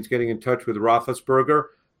Arians getting in touch with Roethlisberger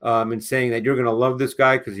and saying that you're going to love this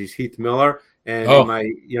guy because he's Heath Miller. And in my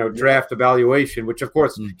draft evaluation, which of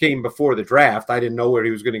course came before the draft, I didn't know where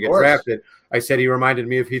he was going to get drafted. I said he reminded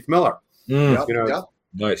me of Heath Miller.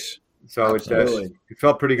 Nice. So it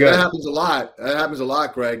felt pretty good. That happens a lot. That happens a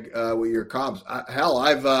lot, Greg, with your comps.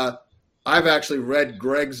 I've actually read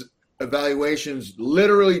Greg's evaluations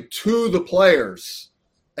literally to the players.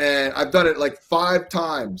 And I've done it like 5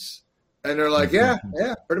 times. And they're like, yeah,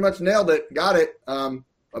 pretty much nailed it. Got it. I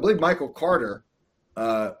believe Michael Carter.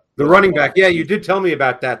 The running back. Yeah, you did tell me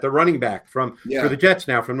about that. The running back for the Jets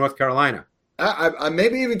now from North Carolina. I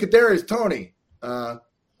maybe even Kadarius Toney.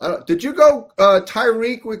 Did you go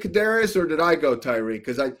Tyreek with Kadarius or did I go Tyreek?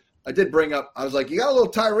 Because I did bring up, I was like, you got a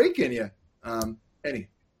little Tyreek in you.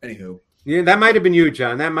 Anywho. Yeah, that might have been you,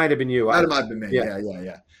 John. That might have been you. That might have been me.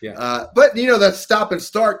 Yeah. But that stop and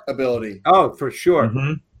start ability. Oh, for sure.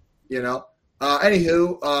 Mm-hmm.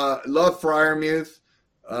 Anywho, love Freiermuth.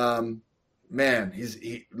 Man, he's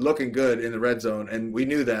looking good in the red zone, and we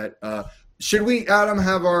knew that. Should we, Adam,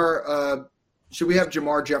 have should we have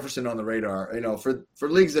Jamar Jefferson on the radar? For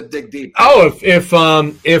leagues that dig deep. Oh,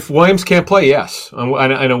 if Williams can't play, yes.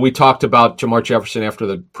 I know we talked about Jamar Jefferson after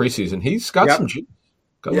the preseason. He's got some.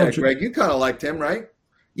 Greg, you kind of liked him, right?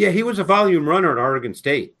 Yeah, he was a volume runner at Oregon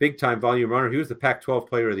State, big-time volume runner. He was the Pac-12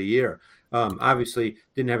 Player of the Year. Obviously,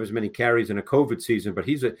 didn't have as many carries in a COVID season, but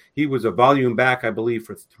he was a volume back, I believe,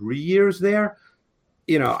 for 3 years there.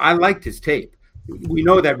 I liked his tape. We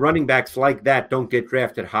know that running backs like that don't get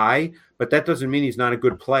drafted high, but that doesn't mean he's not a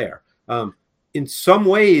good player. In some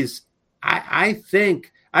ways, I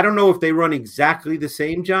think – I don't know if they run exactly the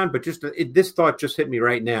same, John, but this thought just hit me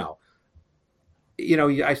right now.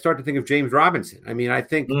 I start to think of James Robinson. I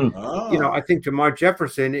think, I think Jamar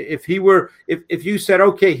Jefferson, if you said,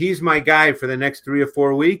 okay, he's my guy for the next 3 or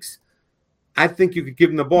 4 weeks, I think you could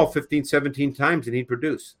give him the ball 15, 17 times and he'd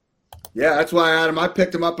produce. Yeah, that's why, Adam, I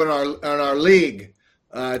picked him up in our league.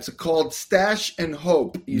 It's called Stash and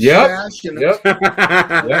Hope. Stash and Hope.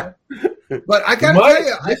 But I got to tell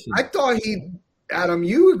you, I thought Adam,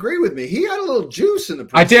 you agree with me. He had a little juice in the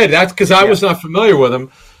preseason. I did. That's because I was not familiar with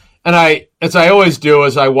him. And as I always do,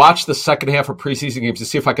 I watch the second half of preseason games to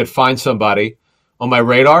see if I could find somebody on my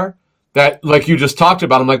radar that, like you just talked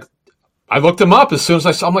about, I looked him up as soon as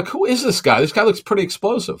I saw. I'm like, who is this guy? This guy looks pretty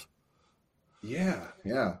explosive. Yeah.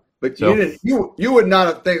 But So, you would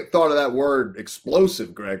not have thought of that word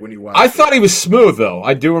explosive, Greg, when you watched I it. thought he was smooth, though.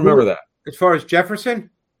 I do remember that. As far as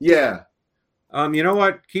Jefferson, Yeah. you know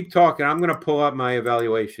what? Keep talking. I'm going to pull up my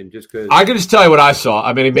evaluation just because. I can just tell you what I saw.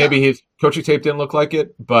 I mean, maybe his coaching tape didn't look like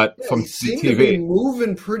it, but from he seemed TV, to be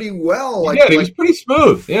moving pretty well. He was pretty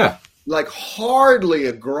smooth. Yeah, like hardly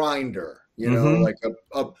a grinder, Mhm. like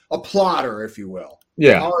a plotter, if you will.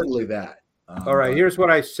 Yeah. Hardly that. All right, here's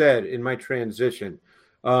what I said in my transition.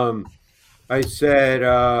 I said,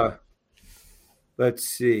 let's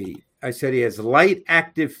see. I said he has light,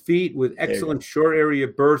 active feet with excellent short area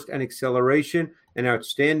burst and acceleration, and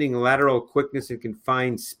outstanding lateral quickness and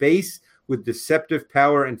confined space with deceptive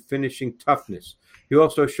power and finishing toughness. He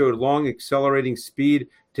also showed long accelerating speed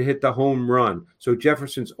to hit the home run. So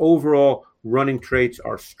Jefferson's overall running traits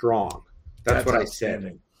are strong. That's what I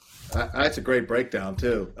said. That's a great breakdown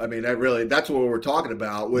too. I mean, that's what we're talking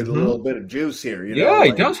about with a little bit of juice here. He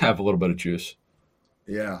does have a little bit of juice.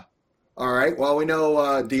 Yeah. All right. Well, we know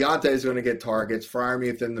Deontay is going to get targets.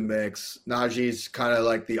 Freiermuth in the mix. Najee's kind of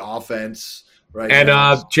like the offense, right?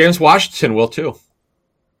 And James Washington will too.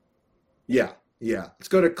 Yeah. Let's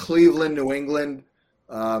go to Cleveland, New England.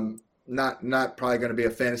 Not probably going to be a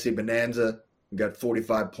fantasy bonanza. We got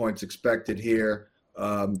 45 points expected here.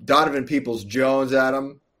 Donovan Peoples-Jones,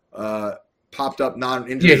 Adam, popped up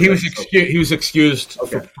non-injured. Yeah, he was excused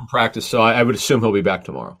from practice, so I would assume he'll be back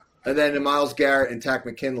tomorrow. And then Myles Garrett and Takk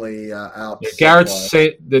McKinley out. Yeah, Garrett's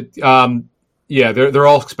say that. They're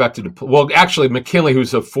all expected to play. Well, actually, McKinley,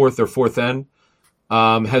 who's a fourth end,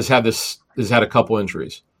 has had a couple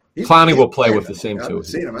injuries. Clowney will play with the same two. I've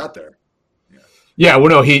seen him out there. Yeah,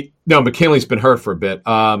 well, McKinley's been hurt for a bit.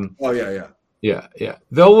 Yeah.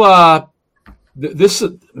 They'll. It's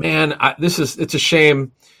a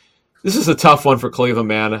shame. This is a tough one for Cleveland,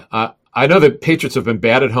 man. I know the Patriots have been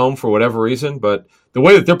bad at home for whatever reason, but the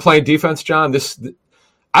way that they're playing defense, John,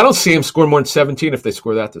 I don't see him scoring more than 17 if they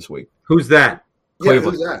score that this week. Who's that? Cleveland.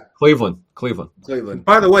 Yeah, who's that? Cleveland.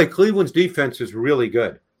 By the way, Cleveland's defense is really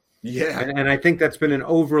good. Yeah. And I think that's been an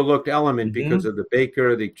overlooked element because of the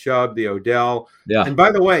Baker, the Chubb, the Odell. Yeah. And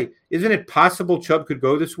by the way, isn't it possible Chubb could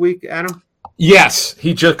go this week, Adam? Yes.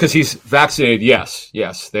 Because he's vaccinated.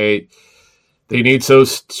 Yes. They need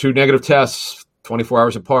those 2 negative tests 24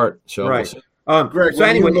 hours apart. So right. Greg, so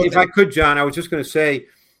anyway, if I could, John, I was just going to say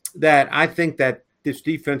that I think that this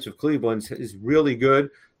defense of Cleveland is really good,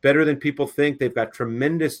 better than people think. They've got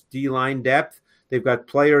tremendous D-line depth. They've got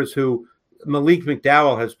players who Malik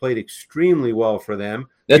McDowell has played extremely well for them.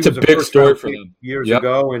 That's a big story for them. Years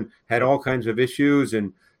ago and had all kinds of issues,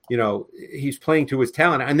 and he's playing to his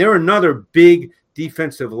talent. And they're another big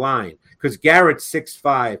defensive line because Garrett's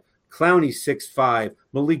 6'5", Clowney's 6'5",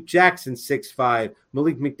 Malik Jackson 6'5",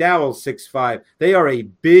 Malik McDowell 6'5". They are a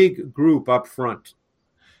big group up front.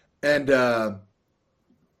 And I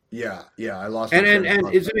lost. And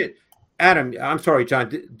isn't it, Adam? I'm sorry, John.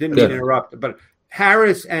 Didn't mean to interrupt, but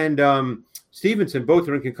Harris and Stevenson both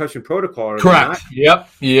are in concussion protocol. Correct. Yep.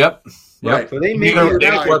 Right. So they may be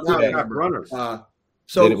top runners.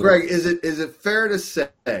 So, Greg, is it fair to say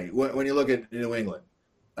when you look at New England?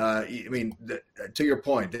 I mean, to your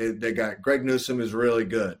point, they got Greg Newsome is really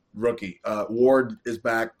good, rookie. Ward is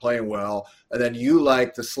back playing well, and then you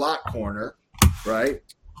like the slot corner, right?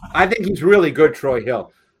 I think he's really good, Troy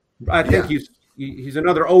Hill. I think he's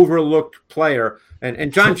another overlooked player,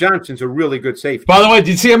 and John Johnson's a really good safety. By the way, did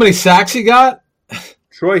you see how many sacks he got?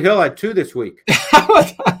 Troy Hill had 2 this week.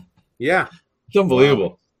 Yeah, it's unbelievable.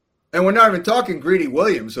 Wow. And we're not even talking Greedy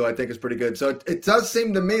Williams, who I think is pretty good. So it does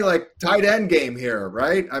seem to me like tight end game here,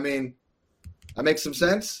 right? I mean, that makes some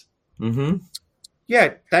sense. Mm-hmm.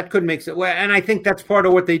 Yeah, that could make sense. Well, and I think that's part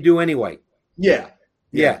of what they do anyway. Yeah,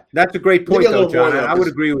 that's a great point, though, John. I would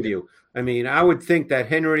agree with you. I mean, I would think that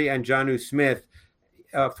Henry and Jonnu Smith,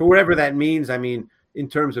 for whatever that means, I mean, in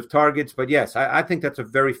terms of targets. But, yes, I think that's a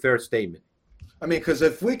very fair statement. I mean, because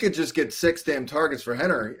if we could just get 6 damn targets for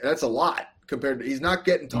Henry, that's a lot. Compared to he's not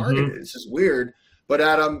getting targeted. Mm-hmm. It's just weird. But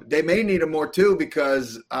Adam, they may need him more too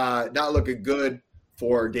because not looking good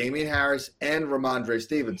for Damian Harris and Ramondre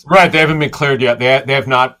Stevenson. Right, they haven't been cleared yet. They haven't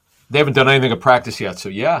done anything at practice yet. So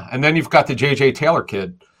and then you've got the J.J. Taylor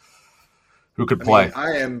kid who could play.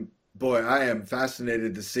 I am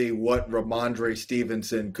fascinated to see what Ramondre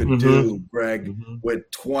Stevenson could do, Greg,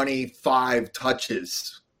 with 25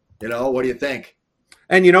 touches. What do you think?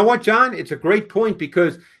 And you know what, John? It's a great point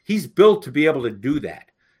because he's built to be able to do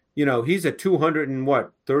that. He's a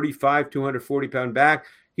 235, 240-pound back.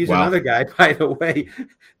 He's another guy, by the way,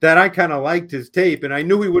 that I kind of liked his tape, and I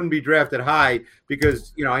knew he wouldn't be drafted high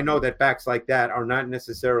because, I know that backs like that are not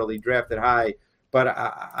necessarily drafted high but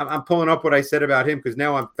I'm pulling up what I said about him because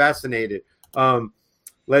now I'm fascinated.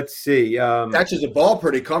 Let's see. Catches the ball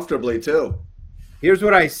pretty comfortably too. Here's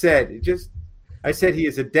what I said. I said he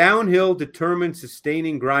is a downhill, determined,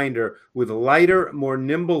 sustaining grinder with lighter, more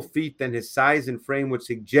nimble feet than his size and frame would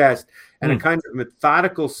suggest, and a kind of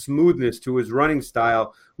methodical smoothness to his running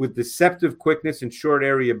style with deceptive quickness and short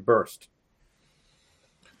area burst.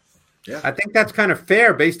 Yeah, I think that's kind of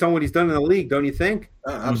fair based on what he's done in the league, don't you think?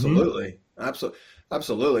 Absolutely.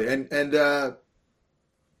 Absolutely. And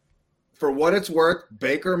for what it's worth,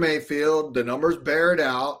 Baker Mayfield, the numbers bear it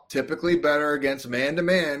out, typically better against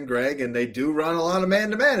man-to-man, Greg, and they do run a lot of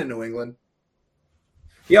man-to-man in New England.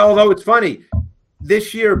 Yeah, although it's funny,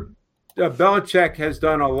 this year Belichick has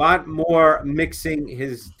done a lot more mixing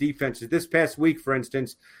his defenses. This past week, for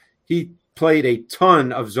instance, he played a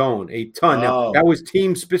ton of zone, a ton. Oh. Now, that was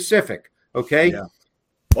team-specific, okay? Yeah.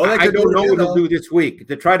 Well, I don't know what he'll do this week.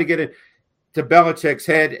 To try to get it to Belichick's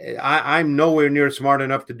head, I'm nowhere near smart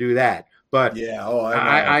enough to do that. But we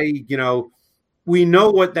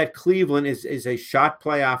know what that Cleveland is a shot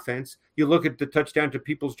play offense. You look at the touchdown to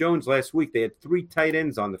Peoples-Jones last week. They had 3 tight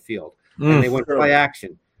ends on the field, and they went play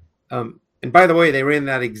action. And by the way, they ran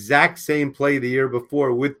that exact same play the year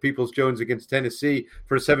before with Peoples-Jones against Tennessee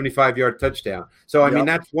for a 75-yard touchdown. So, I mean,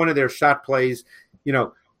 that's one of their shot plays.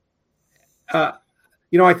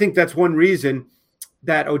 I think that's one reason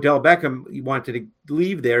that Odell Beckham wanted to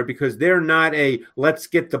leave there, because they're not a let's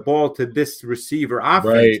get the ball to this receiver offense.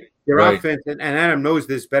 Right. Their offense, and Adam knows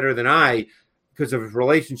this better than I because of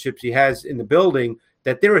relationships he has in the building,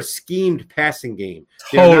 that they're a schemed passing game.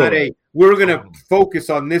 They're not a we're going to focus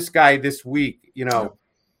on this guy this week,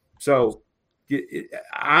 So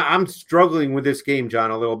I'm struggling with this game,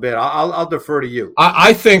 John, a little bit. I'll defer to you.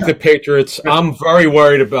 I think the Patriots. I'm very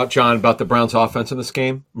worried about the Browns' offense in this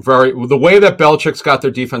game. The way that Belichick's got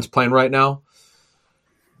their defense playing right now.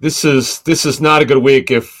 This is not a good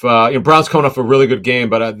week. If Browns coming off a really good game,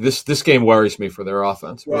 but this game worries me for their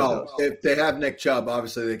offense. Well, if they have Nick Chubb,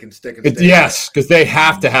 obviously they can stick and stay. Yes, because they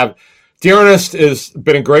have to have. D'Ernest has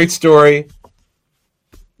been a great story.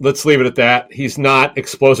 Let's leave it at that. He's not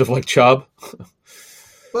explosive like Chubb.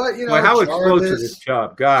 But, how explosive is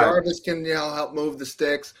Chubb? God. Jarvis can, help move the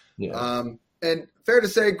sticks. Yeah. And fair to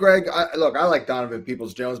say, Greg, I like Donovan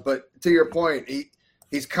Peoples-Jones, but to your point,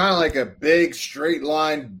 he's kind of like a big straight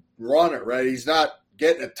line runner, right? He's not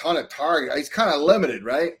getting a ton of target. He's kind of limited,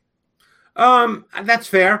 right? That's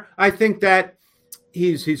fair. I think that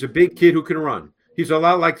he's a big kid who can run. He's a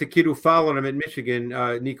lot like the kid who followed him at Michigan,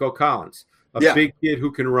 Nico Collins. Big kid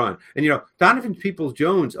who can run. And, Donovan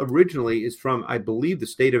Peoples-Jones originally is from, I believe, the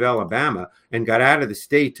state of Alabama and got out of the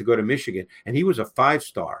state to go to Michigan. And he was a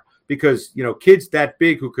 5-star because, kids that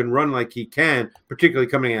big who can run like he can,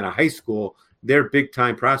 particularly coming out of high school, they're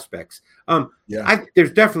big-time prospects.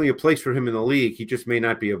 There's definitely a place for him in the league. He just may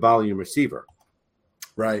not be a volume receiver.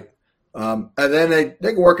 Right. And then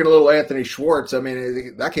they can work in a little Anthony Schwartz. I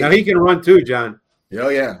mean, that kid. Now, he can run too, John. Oh,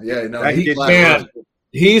 yeah. Yeah. No,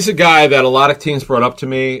 he's a guy that a lot of teams brought up to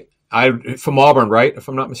me. From Auburn, right? If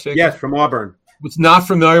I'm not mistaken. Yes, from Auburn. Was not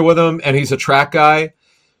familiar with him, and he's a track guy.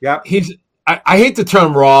 Yeah. I hate the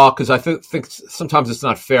term raw because I think sometimes it's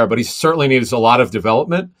not fair, but he certainly needs a lot of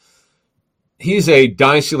development. He's a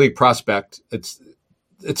dynasty league prospect. It's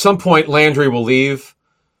at some point Landry will leave,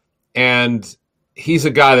 and he's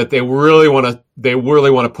a guy that they really want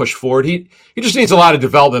to push forward. He just needs a lot of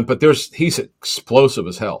development, but he's explosive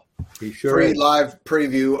as hell. He sure Free is. live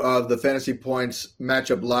preview of the Fantasy Points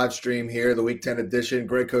Matchup live stream here, the Week 10 edition.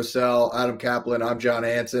 Greg Cosell, Adam Kaplan, I'm John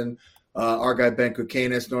Hansen. Our guy Ben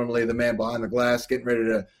Kukanis, normally the man behind the glass, getting ready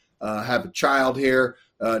to have a child here.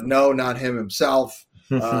 No, not him himself.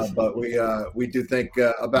 But we do think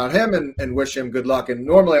about him and wish him good luck. And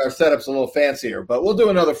normally our setup's a little fancier, but we'll do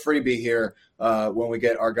another freebie here when we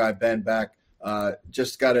get our guy Ben back.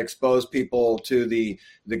 Just got to expose people to the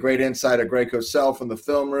great insight of Greg Cosell from the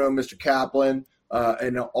film room, Mr. Kaplan,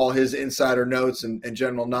 and all his insider notes and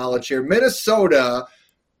general knowledge here. Minnesota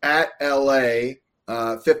at LA,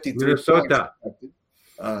 53 Minnesota.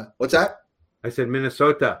 What's that? I said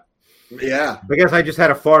Minnesota. Yeah. I guess I just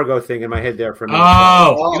had a Fargo thing in my head there for a minute.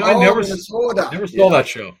 I never saw that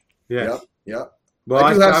show. Yeah. Yep. Well,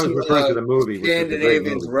 I do have was some referring to the movie.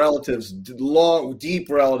 Scandinavians, relatives, deep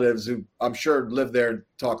relatives who I'm sure live there and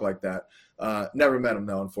talk like that. Never met them,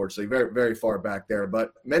 though, unfortunately. Very, very far back there.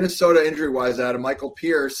 But Minnesota injury-wise, Adam, Michael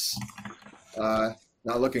Pierce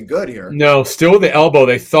not looking good here. No, still with the elbow.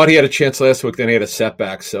 They thought he had a chance last week, then he had a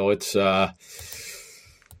setback. So it's a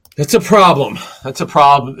problem. That's a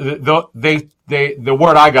problem. The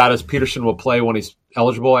word I got is Peterson will play when he's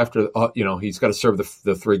eligible after, he's got to serve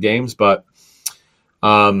the 3 games. But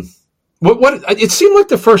What it seemed like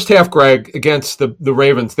the first half, Greg, against the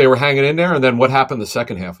Ravens, they were hanging in there, and then what happened the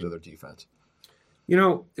second half to their defense?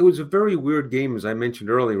 It was a very weird game, as I mentioned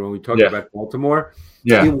earlier when we talked about Baltimore.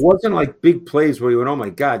 Yeah. It wasn't like big plays where you went, oh, my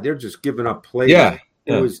God, they're just giving up plays. Yeah.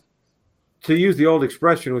 It was, to use the old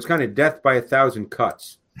expression, it was kind of death by 1,000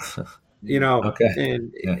 cuts.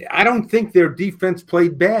 And I don't think their defense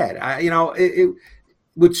played bad.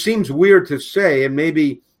 Which seems weird to say, and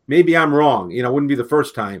maybe I'm wrong. It wouldn't be the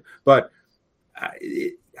first time, but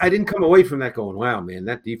I didn't come away from that going, wow, man,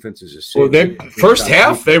 that defense is a sin. Well, first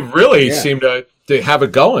half, they really seemed to have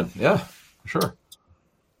it going. Yeah, sure.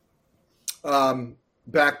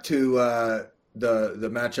 Back to the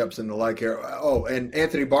matchups and the like here. Oh, and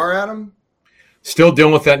Anthony Barr, Adam? Still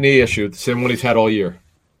dealing with that knee issue, the same one he's had all year.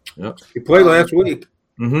 Yep. He played last week.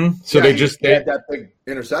 Mm-hmm. So they had that big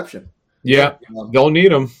interception. Yeah, they'll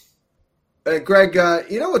need him. Greg,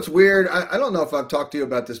 you know what's weird? I don't know if I've talked to you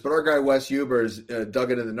about this, but our guy Wes Huber has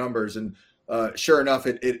dug into the numbers, and sure enough,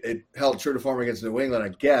 it held true to form against New England, I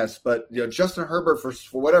guess. But Justin Herbert, for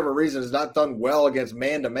whatever reason, has not done well against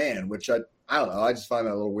man-to-man, which I don't know. I just find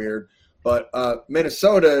that a little weird. But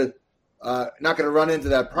Minnesota, not going to run into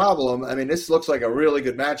that problem. I mean, this looks like a really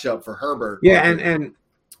good matchup for Herbert. Yeah, and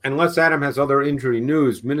unless Adam has other injury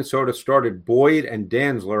news, Minnesota started Boyd and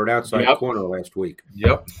Dantzler at outside corner last week.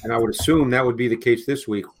 Yep. And I would assume that would be the case this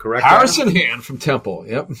week, correct? Harrison Hand from Temple.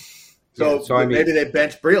 Yep. So maybe they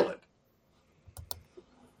bench Breeland.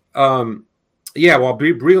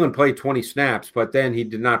 Breeland played 20 snaps, but then he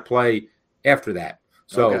did not play after that.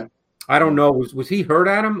 So I don't know. Was he hurt,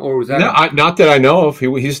 Adam, or was that? No, not that I know of.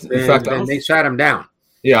 He's in fact. Then they sat him down.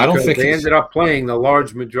 Yeah, I don't think they ended up playing the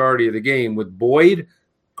large majority of the game with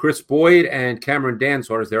Chris Boyd, and Cameron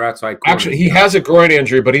Dantzler as their outside corner. Actually, he has a groin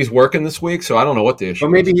injury, but he's working this week, so I don't know what the issue is. Well,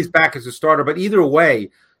 maybe he's back as a starter, but either way,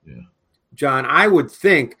 John, I would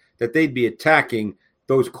think that they'd be attacking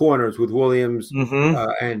those corners with Williams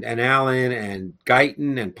and Allen and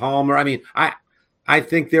Guyton and Palmer. I mean, I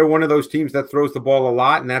think they're one of those teams that throws the ball a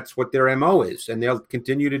lot, and that's what their MO is, and they'll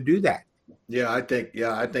continue to do that. Yeah, I think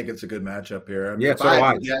it's a good matchup here. I mean,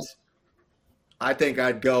 I think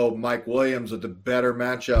I'd go Mike Williams with the better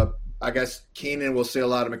matchup. I guess Keenan will see a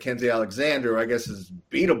lot of Mackenzie Alexander, I guess is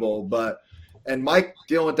beatable, and Mike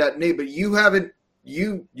dealing with that knee, but you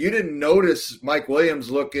didn't notice Mike Williams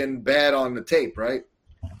looking bad on the tape, right?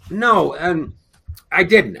 No, and I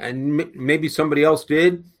didn't, and maybe somebody else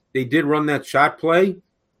did. They did run that shot play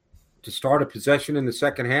to start a possession in the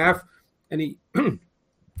second half, and he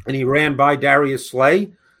ran by Darius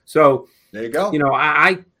Slay. So there you go.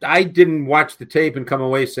 I didn't watch the tape and come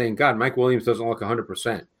away saying, God, Mike Williams doesn't look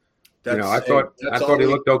 100%. I thought he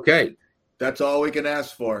looked okay. That's all we can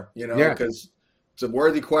ask for, because it's a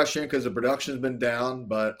worthy question because the production's been down,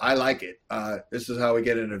 but I like it. This is how we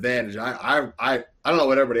get an advantage. I don't know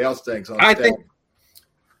what everybody else thinks. I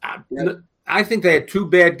think they had two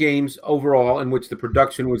bad games overall in which the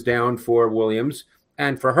production was down for Williams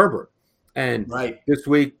and for Herbert. And this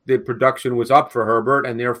week the production was up for Herbert,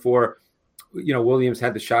 and therefore, Williams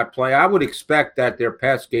had the shot play. I would expect that their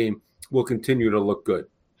pass game will continue to look good.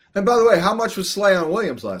 And by the way, how much was Slay on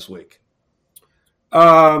Williams last week?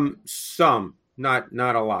 Some, not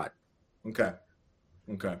a lot. Okay.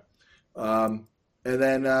 And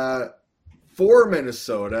then for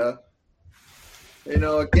Minnesota,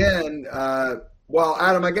 again,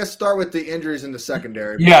 Adam, I guess start with the injuries in the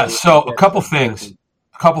secondary. Yeah, so a couple things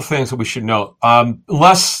that we should note.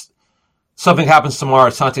 Unless something happens tomorrow,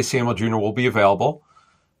 Asante Samuel Jr. will be available.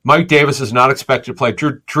 Mike Davis is not expected to play.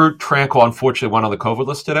 Drew Tranquil, unfortunately, went on the COVID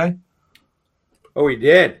list today. Oh, he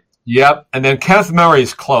did? Yep. And then Kenneth Murray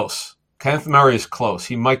is close.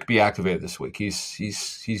 He might be activated this week.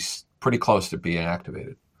 He's pretty close to being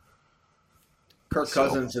activated. Kirk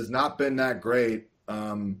Cousins has not been that great,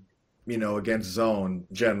 against zone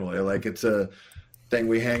generally. Like it's a thing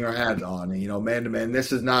we hang our hats on. Man to man,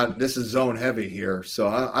 this is zone heavy here. So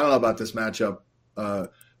I don't know about this matchup,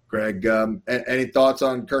 Greg. Any thoughts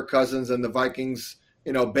on Kirk Cousins and the Vikings?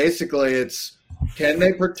 Basically it's can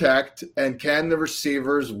they protect and can the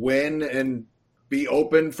receivers win and be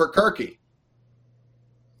open for Kirky?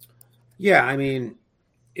 Yeah, I mean,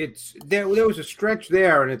 there was a stretch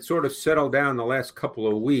there, and it sort of settled down the last couple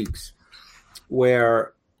of weeks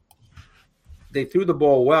where they threw the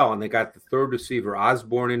ball well, and they got the third receiver,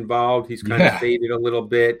 Osborne, involved. He's kind of faded a little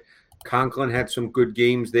bit. Conklin had some good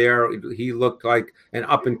games there. He looked like an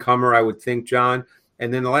up-and-comer, I would think, John.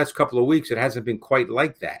 And then the last couple of weeks, it hasn't been quite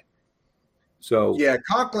like that. So yeah,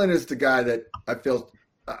 Conklin is the guy that I feel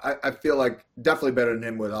like definitely better than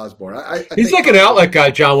him with Osborne. He's like an outlet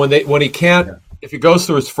guy, John. When he can't if he goes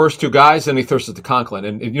through his first two guys, then he throws it to Conklin.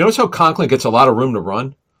 And you notice how Conklin gets a lot of room to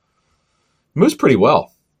run? Moves pretty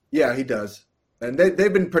well. Yeah, he does. And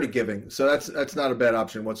they've been pretty giving. So that's not a bad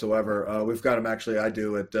option whatsoever. We've got him actually, I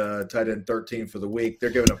do, at tight end 13 for the week. They're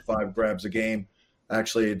giving up 5 grabs a game,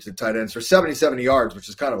 actually, to tight ends for 70 yards, which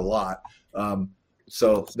is kind of a lot.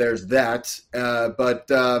 So there's that. But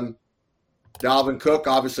Dalvin Cook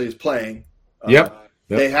obviously is playing. Yep.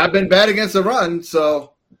 They have been bad against the run,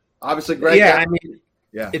 so obviously Greg. Yeah,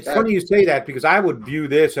 it's that, funny you say that because I would view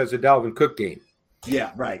this as a Dalvin Cook game.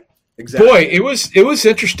 Yeah, right. Exactly. Boy, it was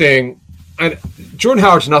interesting. And Jordan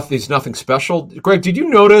Howard's nothing special. Greg, did you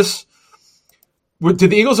notice? Did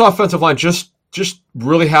the Eagles' offensive line just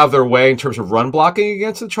really have their way in terms of run blocking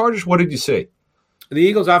against the Chargers? What did you see? The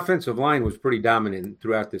Eagles' offensive line was pretty dominant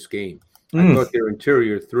throughout this game. I thought their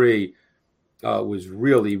interior three was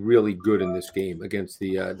really, really good in this game against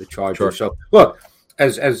the Chargers. Sure. So, look,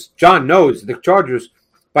 as John knows, the Chargers,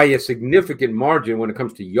 by a significant margin when it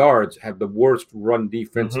comes to yards, have the worst run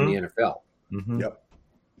defense in the NFL. Mm-hmm. Yep.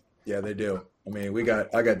 Yeah, they do. I mean,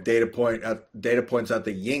 I got data points at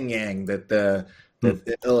the yin yang that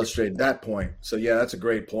illustrate that point. So yeah, that's a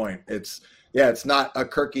great point. It's not a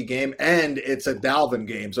Kirky game and it's a Dalvin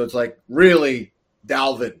game. So it's like really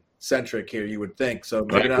Dalvin centric here, you would think. So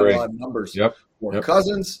maybe not a lot of numbers for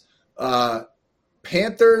Cousins.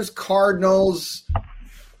 Panthers, Cardinals.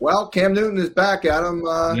 Well, Cam Newton is back at him.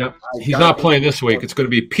 He's not playing this week. It's going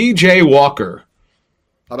to be P.J. Walker.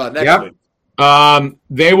 How about next week?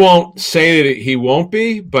 They won't say that he won't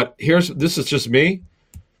be, but this is just me.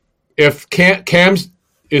 If Cam's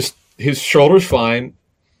his shoulder's fine,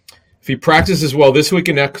 if he practices well this week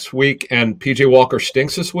and next week, and P.J. Walker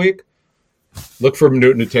stinks this week, look for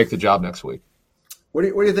Newton to take the job next week. What do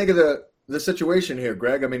you think of the situation here,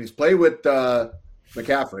 Greg? I mean, he's played with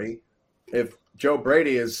McCaffrey. If Joe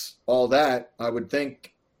Brady is all that, I would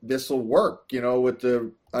think this will work.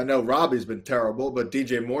 I know Robbie's been terrible, but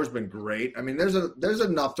DJ Moore's been great. I mean, there's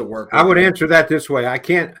enough to work with. I would answer that this way.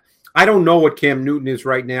 I don't know what Cam Newton is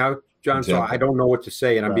right now, John, exactly. So I don't know what to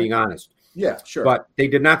say, and I'm being honest. Yeah, sure. But they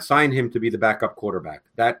did not sign him to be the backup quarterback.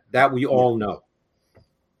 That we all know.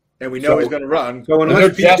 And we know he's going to run. So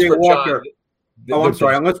unless P.J. Walker –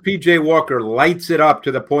 unless P.J. Walker lights it up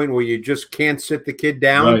to the point where you just can't sit the kid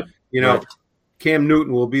down, Cam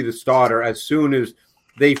Newton will be the starter as soon as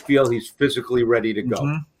they feel he's physically ready to go.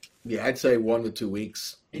 Mm-hmm. Yeah, I'd say 1 to 2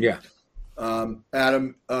 weeks. Yeah.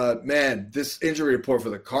 Adam, man, this injury report for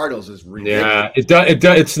the Cardinals is ridiculous. Yeah,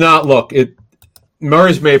 it's not. Look,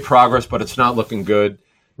 Murray's made progress, but it's not looking good.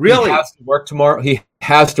 Really? He has to work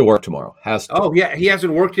tomorrow. Oh, yeah. He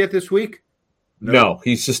hasn't worked yet this week? No,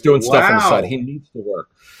 he's just doing stuff on the side. He needs to work.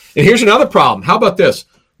 And here's another problem. How about this?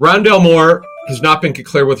 Rondale Moore has not been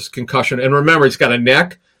cleared with his concussion. And remember, he's got a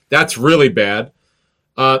neck. That's really bad.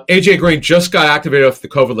 A.J. Green just got activated off the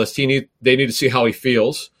COVID list. They need to see how he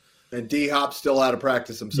feels. And D-Hop's still out of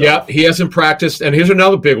practice himself. Yeah, he hasn't practiced. And here's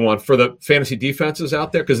another big one for the fantasy defenses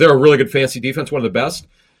out there, because they're a really good fantasy defense, one of the best.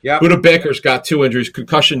 Yeah. Buda Baker's got 2 injuries.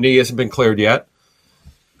 Concussion knee hasn't been cleared yet.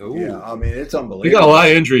 Ooh. Yeah, I mean, it's unbelievable. You got a lot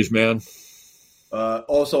of injuries, man.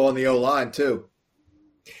 Also on the O-line, too.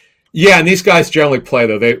 Yeah, and these guys generally play,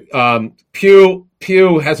 though.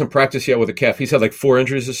 Pugh hasn't practiced yet with a calf. He's had like 4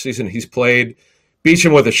 injuries this season. He's played.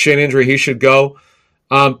 Beecham with a shin injury. He should go.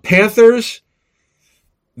 Panthers,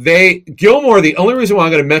 Gilmore, the only reason why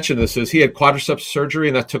I'm going to mention this is he had quadriceps surgery,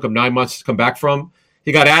 and that took him 9 months to come back from.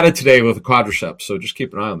 He got added today with a quadriceps, so just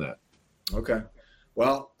keep an eye on that. Okay.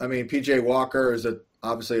 Well, I mean, P.J. Walker is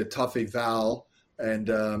obviously a tough eval, and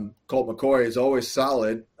Colt McCoy is always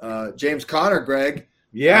solid. James Conner, Greg.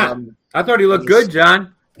 Yeah. I thought he looked good,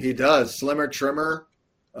 John. He does. Slimmer, trimmer.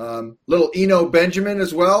 Little Eno Benjamin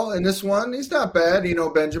as well in this one. He's not bad, Eno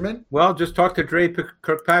Benjamin. Well, just talk to Dre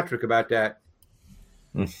Kirkpatrick about that.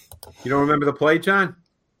 You don't remember the play, John?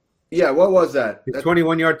 Yeah, what was that? The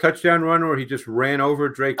 21-yard touchdown run where he just ran over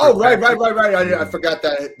Dre Kirkpatrick. Oh, right. I forgot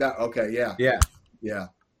that. Okay, yeah. Yeah.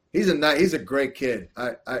 He's a great kid.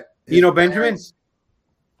 Eno Benjamin?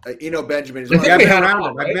 Eno Benjamin.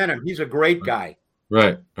 I've met him. He's a great guy.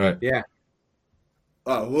 Right. Yeah.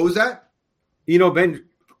 Who was that? Eno Benjamin.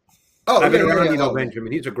 Oh, I've been around Eno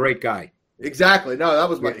Benjamin. He's a great guy. Exactly. No, that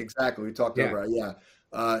was exactly. We talked over it. Yeah.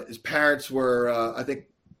 His parents were, I think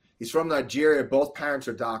he's from Nigeria. Both parents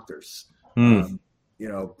are doctors. Really,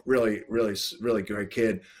 really, really great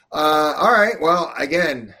kid. All right. Well,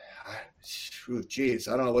 again, geez,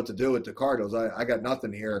 I don't know what to do with the Cardinals. I got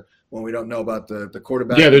nothing here when we don't know about the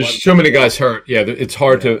quarterback. Yeah, there's so many guys hurt. Yeah, it's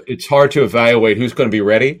hard to evaluate who's going to be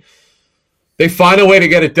ready. They find a way to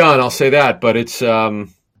get it done. I'll say that, but it's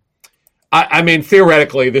I mean,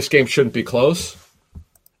 theoretically, this game shouldn't be close.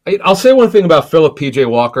 I'll say one thing about Philip P.J.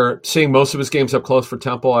 Walker. Seeing most of his games up close for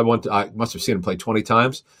Temple, I must have seen him play 20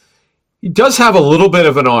 times. He does have a little bit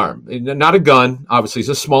of an arm. Not a gun, obviously. He's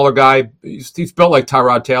a smaller guy. He's built like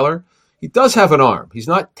Tyrod Taylor. He does have an arm. He's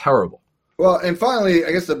not terrible. Well, and finally,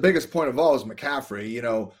 I guess the biggest point of all is McCaffrey.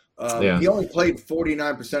 He only played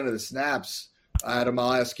 49% of the snaps. Adam,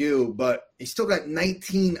 I'll ask you, but he still got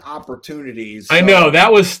 19 opportunities. So. I know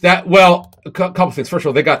that was that. Well, a couple things. First of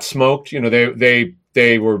all, they got smoked.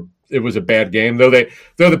 They were. It was a bad game, though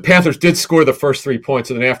the Panthers did score the first 3 points,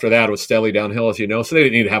 and then after that it was steadily downhill, as you know. So they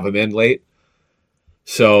didn't need to have him in late.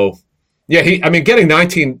 So, yeah,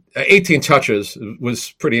 getting 18 touches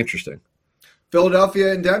was pretty interesting.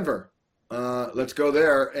 Philadelphia and Denver. Let's go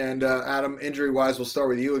there. And Adam, injury-wise, we'll start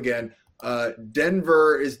with you again.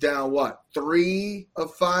 Denver is down, 3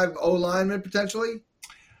 of 5 O-linemen potentially?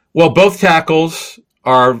 Well, both tackles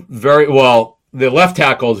are very – well, the left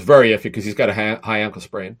tackle is very iffy because he's got a high ankle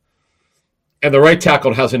sprain. And the right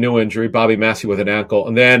tackle has a new injury, Bobby Massey with an ankle.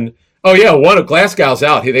 And then, one of Glasgow's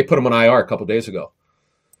out. They put him on IR a couple days ago.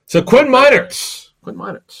 So Quinn Meinerz.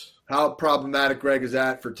 How problematic, Greg, is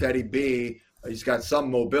that for Teddy B? He's got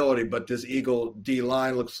some mobility, but this Eagle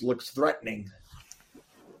D-line looks threatening.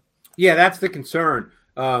 Yeah, that's the concern.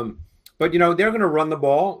 But, they're going to run the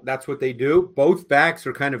ball. That's what they do. Both backs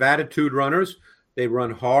are kind of attitude runners. They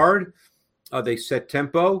run hard. They set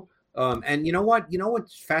tempo. And you know what? You know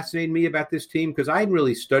what's fascinating me about this team? Because I hadn't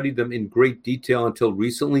really studied them in great detail until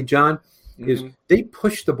recently, John, is they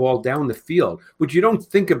push the ball down the field, which you don't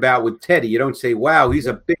think about with Teddy. You don't say, wow, he's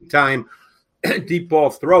a big-time deep ball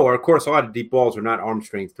thrower. Of course, a lot of deep balls are not arm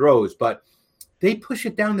strength throws, but they push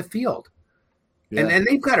it down the field. Yeah. And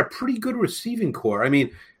they've got a pretty good receiving core. I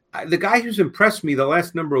mean, the guy who's impressed me the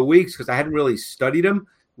last number of weeks, because I hadn't really studied him,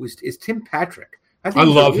 is Tim Patrick. I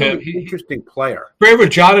love him. He's an interesting player. Favorite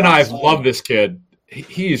John and I have loved this kid.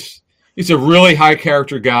 He's a really high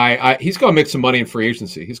character guy. He's going to make some money in free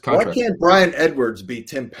agency. He's contract. Why can't Brian Edwards be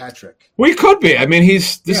Tim Patrick? Well, he could be. I mean,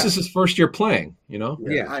 this is his first year playing.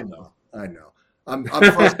 Yeah, I know. I'm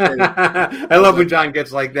frustrated. I love when John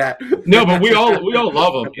gets like that. No, but we all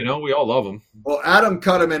love him. We all love him. Well, Adam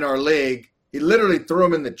cut him in our league. He literally threw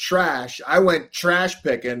him in the trash. I went trash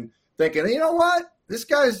picking, thinking, you know what? This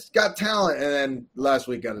guy's got talent, and then last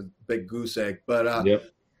week got a big goose egg. But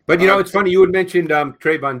But it's funny. You had mentioned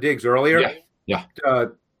Trayvon Diggs earlier. Yeah.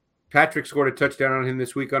 Patrick scored a touchdown on him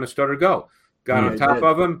this week on a stutter go. Got on top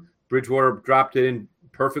of him. Bridgewater dropped it in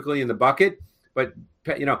perfectly in the bucket. But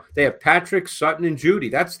they have Patrick, Sutton, and Judy.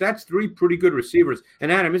 That's 3 pretty good receivers.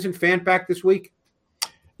 And Adam, isn't Fant back this week?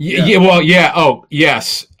 Yeah. Well, yeah. Oh,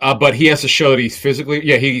 yes. But he has to show that he's physically.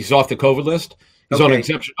 Yeah, he's off the COVID list. He's on an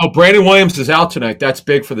exemption. Oh, Brandon Williams is out tonight. That's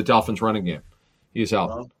big for the Dolphins running game. He's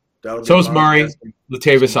out. So is Murray.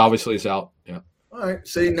 Latavius obviously is out. Yeah. All right.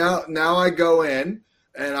 See, now I go in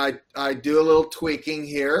and I do a little tweaking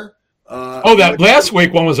here. That last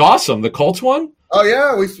week one was awesome. The Colts one? Oh,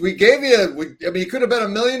 yeah. We gave you you could have bet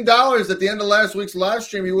 $1 million at the end of last week's live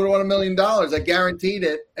stream. You would have won $1 million. I guaranteed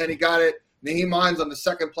it, and he got it. Naheem Hines on the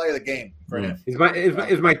second play of the game for him.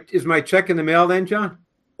 Is my check in the mail then, John?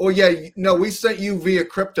 Oh, yeah. No, we sent you via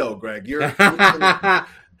crypto, Greg. You're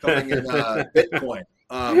coming in Bitcoin.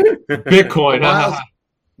 Bitcoin.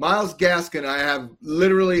 Myles Gaskin, I have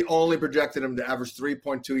literally only projected him to average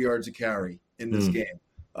 3.2 yards a carry in this game.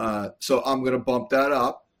 So I'm going to bump that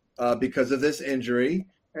up because of this injury.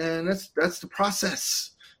 And that's the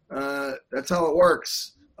process. That's how it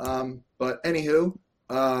works. But anywho,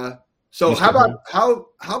 so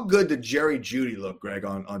how good did Jerry Jeudy look, Greg,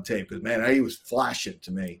 on tape? Because, man, he was flashing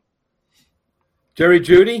to me. Jerry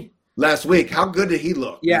Jeudy? Last week, how good did he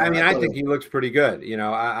look? Yeah, I think he looks pretty good.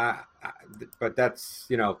 But that's,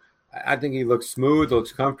 I think he looks smooth,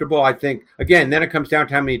 looks comfortable. I think, again, then it comes down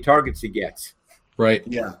to how many targets he gets. Right.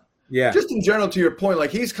 Yeah. Yeah. Just in general, to your point, like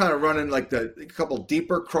he's kind of running like a couple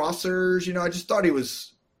deeper crossers. I just thought he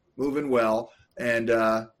was moving well. And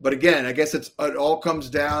but again, I guess it all comes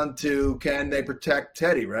down to, can they protect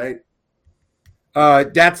Teddy, right?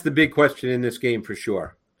 That's the big question in this game for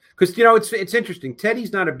sure. Because it's interesting.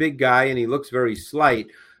 Teddy's not a big guy and he looks very slight,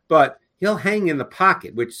 but he'll hang in the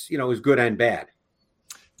pocket, which is good and bad.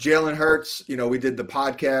 Jalen Hurts, we did the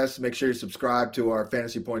podcast. Make sure you subscribe to our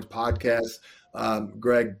Fantasy Points podcast.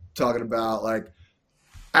 Greg talking about like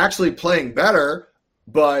actually playing better,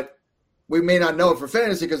 but we may not know it for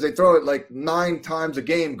fantasy because they throw it like 9 times a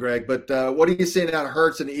game, Greg. But what are you seeing out of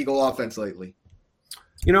Hurts and the Eagle offense lately?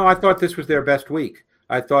 I thought this was their best week.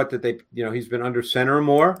 I thought that he's been under center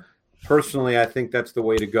more. Personally, I think that's the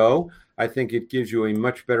way to go. I think it gives you a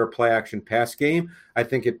much better play-action pass game. I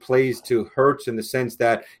think it plays to Hurts in the sense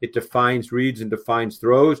that it defines reads and defines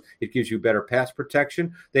throws. It gives you better pass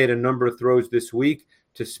protection. They had a number of throws this week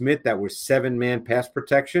to Smith that were 7-man pass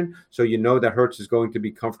protection, so you know that Hurts is going to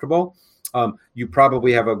be comfortable. You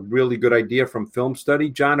probably have a really good idea from film study,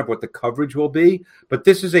 John, of what the coverage will be. But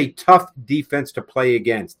this is a tough defense to play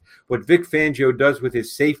against. What Vic Fangio does with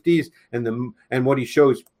his safeties and what he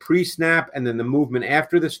shows pre-snap and then the movement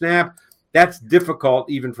after the snap, that's difficult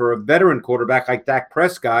even for a veteran quarterback like Dak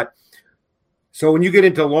Prescott. So when you get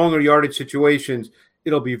into longer yardage situations,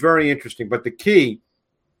 it'll be very interesting. But the key,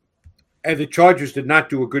 and the Chargers did not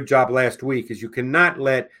do a good job last week, is you cannot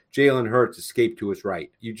let Jalen Hurts escape to his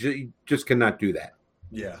right. You just cannot do that.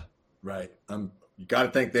 Yeah, right. You got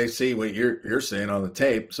to think they see what you're seeing on the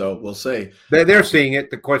tape, so we'll see. They're seeing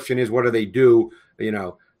it. The question is, what do they do?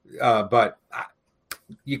 But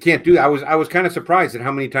you can't do. I was kind of surprised at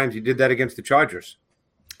how many times he did that against the Chargers.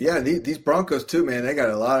 Yeah, these Broncos too, man. They got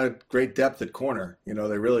a lot of great depth at corner. They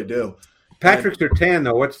really do. Patrick Surtain,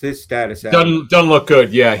 though, what's his status at? Doesn't look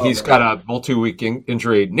good. Yeah, he's got a multi-week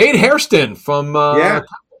injury. Nate Hairston from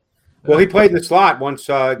Well, he played in the slot once.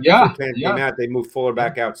 Surtain came out. They moved Fuller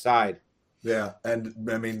back outside. Yeah, and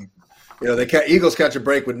I mean, the Eagles catch a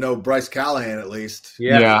break with no Bryce Callahan at least.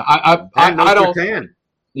 Yeah. I don't. Surtain.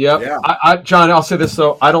 Yeah. John, I'll say this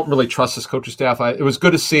though. I don't really trust this coaching staff. It was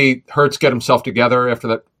good to see Hurts get himself together after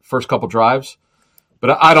that first couple drives.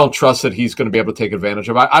 But I don't trust that he's going to be able to take advantage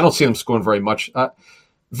of it. I don't see them scoring very much.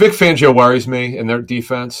 Vic Fangio worries me in their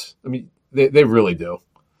defense. I mean, they really do.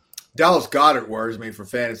 Dallas Goedert worries me for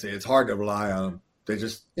fantasy. It's hard to rely on him. They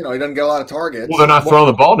just, he doesn't get a lot of targets. Well, they're not throwing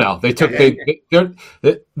the ball now.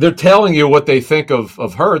 They're telling you what they think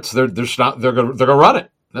of Hurts. They're going to run it.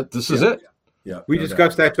 This is it. Yeah. We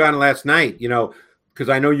discussed that, John, last night. Because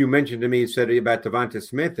I know you mentioned to me, said about Devonta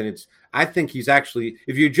Smith, and I think he's actually,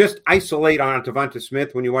 if you just isolate on Devonta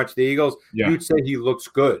Smith when you watch the Eagles, you'd say he looks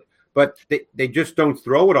good. But they just don't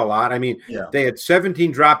throw it a lot. I mean, They had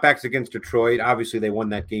 17 dropbacks against Detroit. Obviously, they won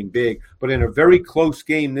that game big. But in a very close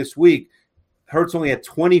game this week, Hurts only had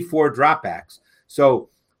 24 dropbacks. So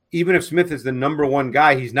even if Smith is the number one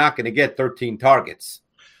guy, he's not going to get 13 targets.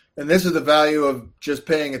 And this is the value of just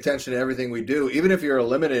paying attention to everything we do. Even if you're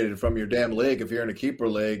eliminated from your damn league, if you're in a keeper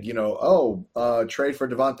league, trade for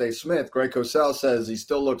Devontae Smith. Greg Cosell says he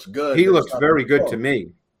still looks good. He looks very good to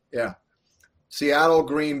me. Yeah. Seattle,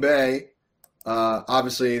 Green Bay,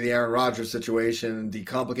 obviously the Aaron Rodgers situation, the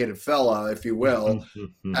complicated fella, if you will.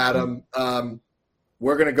 Adam,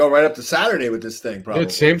 we're going to go right up to Saturday with this thing, probably.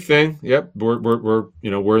 It's same thing. Yep,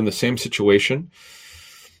 we're in the same situation.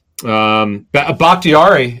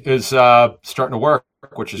 Bakhtiari is starting to work,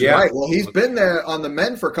 which is right. Well, he's been there on the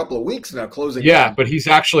men for a couple of weeks now, closing. Yeah, in. But he's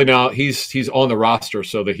actually now he's on the roster,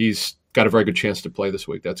 so that he's got a very good chance to play this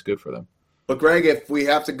week. That's good for them. But Greg, if we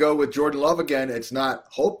have to go with Jordan Love again, it's not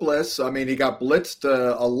hopeless. I mean, he got blitzed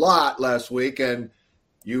a lot last week, and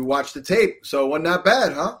you watched the tape, so it wasn't that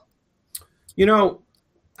bad, huh?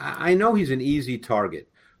 I know he's an easy target,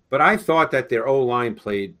 but I thought that their O-line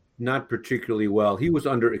played not particularly well. He was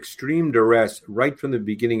under extreme duress right from the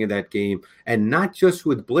beginning of that game, and not just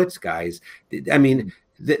with blitz guys. I mean,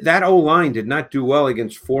 that O-line did not do well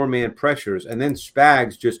against 4-man pressures, and then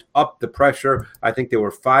Spags just upped the pressure. I think there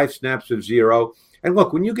were 5 snaps of 0. And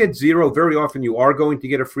look, when you get 0, very often you are going to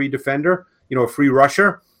get a free defender, a free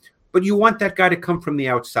rusher, but you want that guy to come from the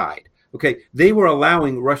outside. Okay, they were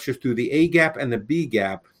allowing rushes through the A gap and the B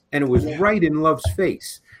gap, and it was right in Love's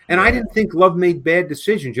face. And I didn't think Love made bad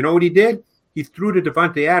decisions. You know what he did? He threw to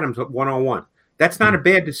Devontae Adams one-on-one. That's not a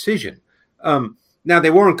bad decision. Now,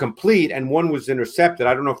 they weren't complete, and one was intercepted.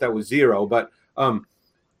 I don't know if that was 0, but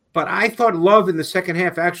I thought Love in the second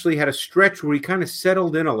half actually had a stretch where he kind of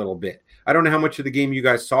settled in a little bit. I don't know how much of the game you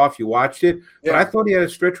guys saw if you watched it, but I thought he had a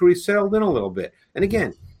stretch where he settled in a little bit. And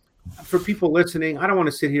again, for people listening, I don't want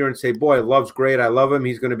to sit here and say, boy, Love's great. I love him.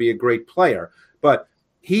 He's going to be a great player. But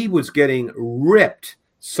he was getting ripped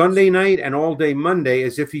Sunday night and all day Monday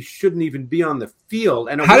as if he shouldn't even be on the field.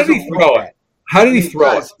 And how did he throw it? How did he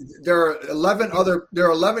throw it? There are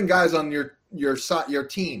 11 guys on your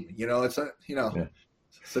team. How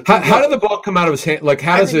did the ball come out of his hand? Like,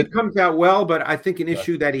 how does it? It comes out well, but I think an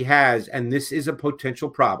issue that he has, and this is a potential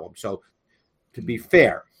problem. So, to be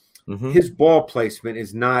fair, his ball placement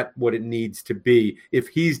is not what it needs to be if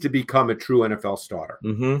he's to become a true NFL starter.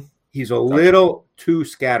 He's a little too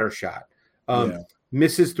scattershot.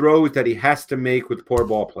 Misses throws that he has to make with poor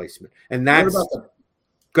ball placement. And that's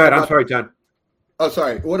 – Go ahead. I'm sorry, John. Oh,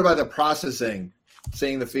 sorry. What about the processing,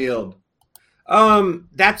 seeing the field?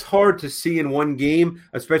 That's hard to see in one game,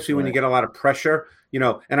 especially when you get a lot of pressure.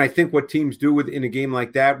 And I think what teams do in a game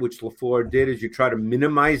like that, which LaFleur did, is you try to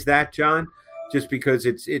minimize that, John, just because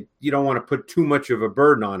you don't want to put too much of a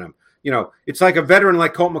burden on him. It's like a veteran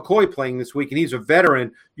like Colt McCoy playing this week, and he's a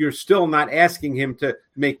veteran. You're still not asking him to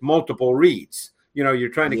make multiple reads. You're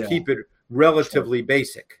trying to keep it relatively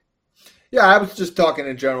basic. Yeah, I was just talking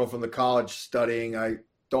in general from the college studying. I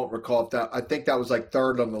don't recall I think that was like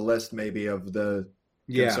third on the list maybe of the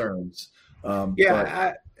concerns.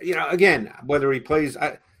 Again, whether he plays,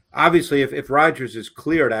 obviously if Rodgers is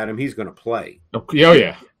cleared at him, he's going to play. Oh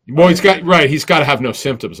yeah. Well, he's got to have no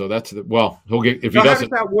symptoms. So he'll get if he doesn't. How does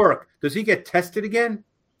that work? Does he get tested again?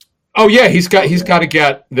 Oh yeah, he's got to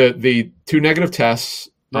get the 2 negative tests.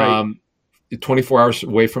 Right. 24 hours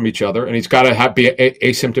away from each other, and he's got to be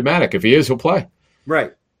asymptomatic. If he is, he'll play.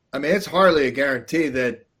 Right. I mean, it's hardly a guarantee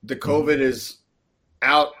that the COVID is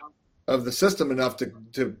out of the system enough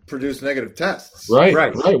to produce negative tests.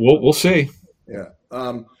 Right. We'll see. Yeah.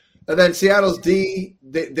 And then Seattle's D,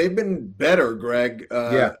 they've been better, Greg.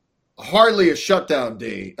 Hardly a shutdown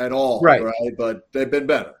D at all, right? But they've been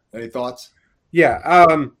better. Any thoughts?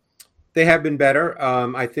 Yeah. They have been better.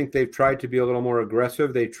 I think they've tried to be a little more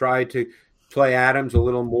aggressive. They tried to play Adams a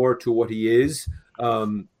little more to what he is.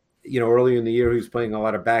 Earlier in the year, he was playing a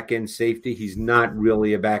lot of back-end safety. He's not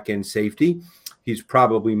really a back-end safety. He's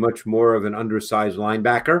probably much more of an undersized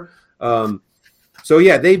linebacker.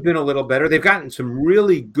 They've been a little better. They've gotten some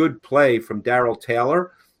really good play from Darrell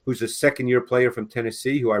Taylor, who's a second-year player from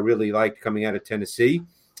Tennessee, who I really liked coming out of Tennessee.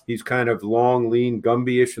 He's kind of long, lean,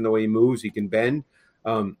 Gumby-ish in the way he moves. He can bend.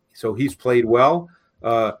 So he's played well.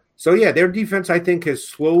 Their defense, I think, has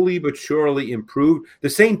slowly but surely improved. The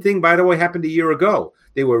same thing, by the way, happened a year ago.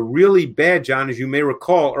 They were really bad, John, as you may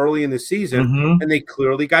recall, early in the season, and they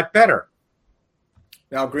clearly got better.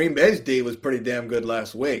 Now, Green Bay's D was pretty damn good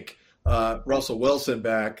last week. Russell Wilson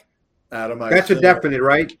back, Adam. That's a definite,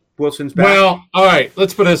 right? Wilson's back. Well, all right,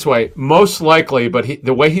 let's put it this way. Most likely, but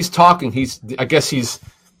the way he's talking, he said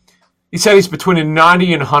he's between a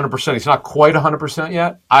 90 and 100%. He's not quite 100%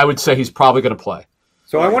 yet. I would say he's probably going to play.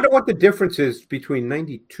 So I wonder what the difference is between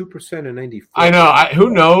 92% and 94%. I know. Who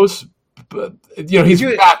knows? But he's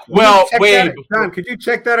back. Well, wait. John, could you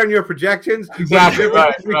check that on your projections? Exactly.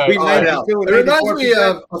 Right. It reminds me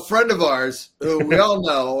of a friend of ours who we all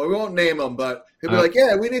know. We won't name him, but he'll be like,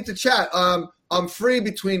 "Yeah, we need to chat. I'm free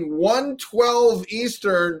between 1:12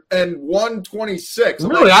 Eastern and 1:26."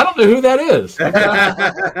 Really? I don't know who that is.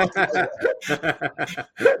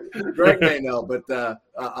 Greg may know, but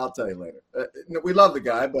I'll tell you later. We love the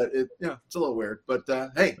guy, but it's a little weird. But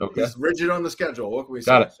hey, he's rigid on the schedule. What can we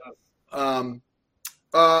say? Got it.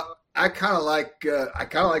 I kind of like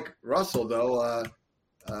Russell though.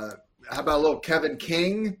 How about a little Kevin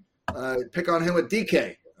King? Pick on him with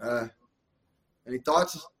DK. Any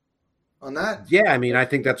thoughts on that? Yeah, I mean, I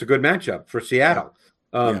think that's a good matchup for Seattle.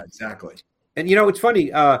 Exactly. And it's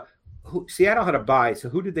funny. Seattle had a bye, so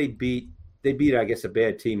who did they beat? They beat, I guess, a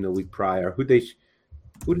bad team the week prior. Who did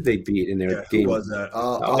they beat in their game? Who was that?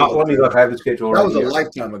 Let me look. I have the schedule. That was a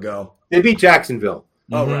lifetime ago. They beat Jacksonville.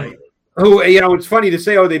 Oh, right. Who, it's funny to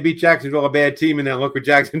say, they beat Jacksonville, a bad team, and then look what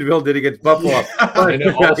Jacksonville did against Buffalo. I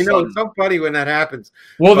know it's so funny when that happens.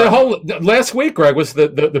 Well, last week, Greg, was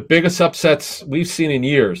the biggest upsets we've seen in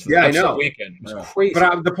years. Yeah, I know. Weekend. It was crazy.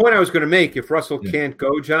 But the point I was going to make, if Russell can't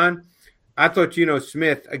go, John, I thought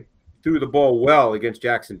Smith threw the ball well against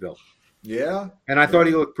Jacksonville. Yeah. And I thought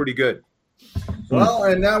he looked pretty good. Well,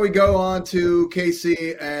 and now we go on to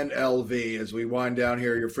KC and LV as we wind down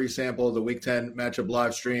here. Your free sample of the Week 10 matchup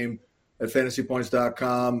live stream at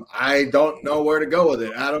fantasypoints.com. I don't know where to go with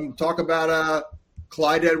it. Adam, talk about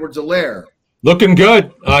Clyde Edwards-Helaire. Looking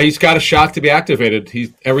good. He's got a shot to be activated.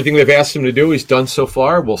 Everything they've asked him to do, he's done so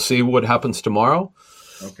far. We'll see what happens tomorrow.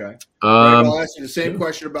 Okay. I'll ask you the same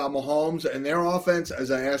question about Mahomes and their offense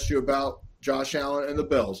as I asked you about Josh Allen and the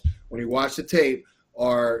Bills. When you watch the tape,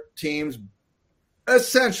 are teams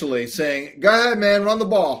essentially saying, go ahead, man, run the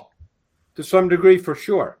ball? To some degree, for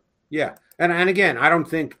sure. Yeah. And again, I don't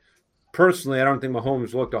think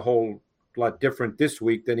Mahomes looked a whole lot different this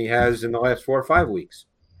week than he has in the last 4 or 5 weeks.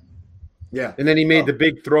 Yeah. And then he made the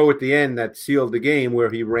big throw at the end that sealed the game where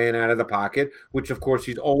he ran out of the pocket, which, of course,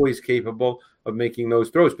 he's always capable of making those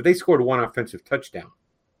throws. But they scored 1 offensive touchdown.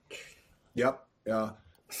 Yep. Yeah.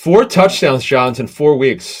 4 touchdowns, Johns, in 4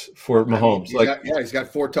 weeks for Mahomes. He's got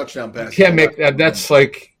 4 touchdown passes. Can't make that. That's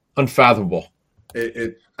like unfathomable.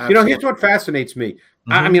 Here's what fascinates me.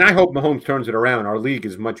 Mm-hmm. I mean, I hope Mahomes turns it around. Our league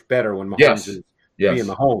is much better when Mahomes is being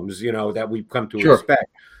Mahomes, that we've come to expect.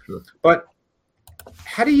 Sure. But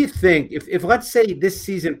How do you think if let's say this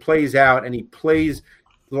season plays out and he plays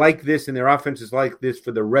like this and their offense is like this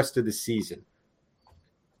for the rest of the season?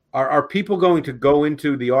 Are people going to go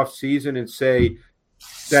into the offseason and say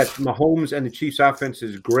that Mahomes and the Chiefs offense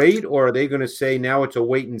is great, or are they going to say now it's a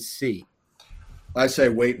wait and see? I say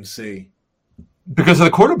wait and see. Because of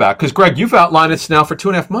the quarterback. Because, Greg, you've outlined this now for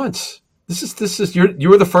 2.5 months. This is you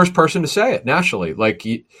were the first person to say it nationally. Well,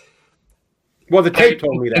 the tape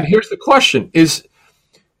told me that. And here's the question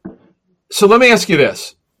so let me ask you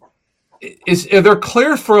this. Are there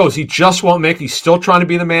clear throws he just won't make? He's still trying to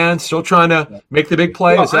be the man, still trying to make the big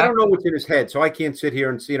play? Well, I don't know what's in his head, so I can't sit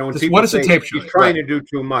here and see. When people what does say the tape show? He's trying to do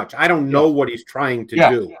too much. I don't know what he's trying to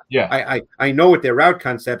do. Yeah. I know what their route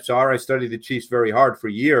concepts are. I studied the Chiefs very hard for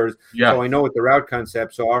years, so I know what the route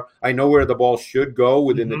concepts are. I know where the ball should go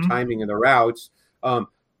within the timing of the routes.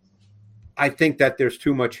 I think that there's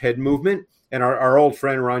too much head movement, and our old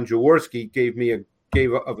friend Ron Jaworski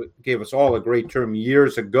gave us all a great term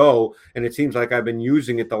years ago, and it seems like I've been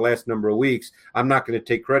using it the last number of weeks. I'm not going to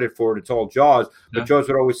take credit for it. It's all Jaws. But Jaws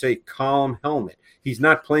would always say, calm helmet. He's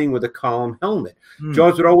not playing with a calm helmet.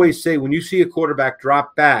 Jaws would always say, when you see a quarterback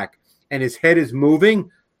drop back and his head is moving,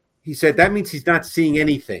 he said, that means he's not seeing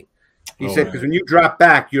anything. He said, because when you drop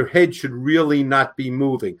back, your head should really not be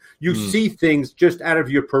moving. You see things just out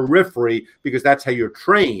of your periphery because that's how you're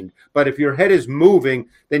trained. But if your head is moving,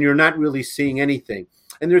 then you're not really seeing anything.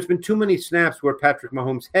 And there's been too many snaps where Patrick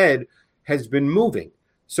Mahomes' head has been moving.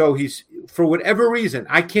 So he's, for whatever reason,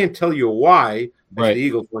 I can't tell you why, as the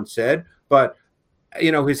Eagles once said, but,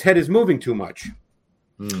 his head is moving too much.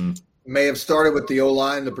 May have started with the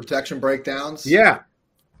O-line, the protection breakdowns. Yeah.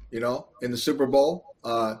 In the Super Bowl.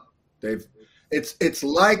 It's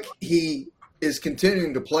like he is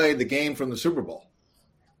continuing to play the game from the Super Bowl,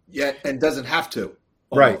 yet and doesn't have to.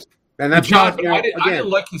 Almost. Right, and that's John. I didn't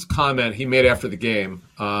like his comment he made after the game,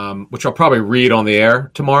 which I'll probably read on the air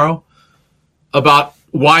tomorrow, about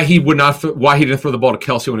why he didn't throw the ball to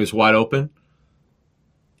Kelsey when he was wide open.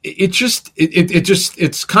 It's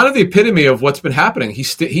kind of the epitome of what's been happening.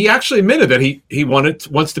 He actually admitted that he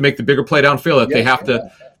wants to make the bigger play downfield.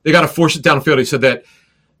 That they got to force it downfield. He said that.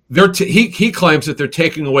 He claims that they're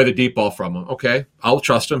taking away the deep ball from him. Okay, I'll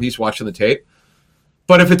trust him. He's watching the tape.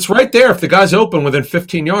 But if it's right there, if the guy's open within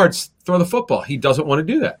 15 yards, throw the football. He doesn't want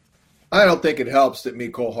to do that. I don't think it helps that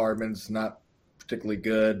Mecole Hardman's not particularly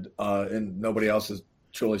good and nobody else is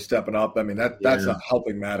truly stepping up. I mean, that's not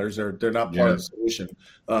helping matters. They're not part of the solution.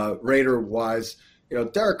 Raider-wise,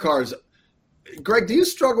 Derek Carr's – Greg, do you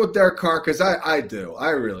struggle with Derek Carr? Because I do.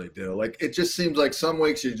 I really do. It just seems like some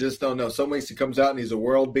weeks you just don't know. Some weeks he comes out and he's a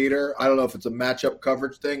world beater. I don't know if it's a matchup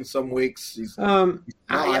coverage thing. Some weeks he's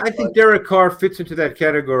I think Derek Carr fits into that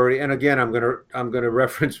category. And again, I'm gonna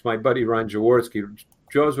reference my buddy Ron Jaworski.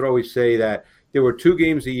 Joe's would always say that there were 2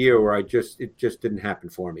 games a year where it just didn't happen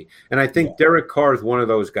for me. And I think Derek Carr is one of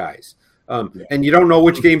those guys. And you don't know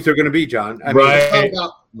which games they're going to be, John. I mean,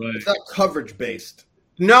 it's not coverage based.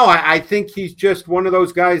 No, I think he's just one of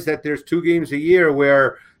those guys that there's 2 games a year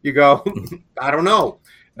where you go, I don't know.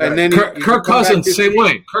 And then Kirk Cousins, same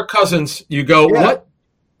way. Kirk Cousins, you go, what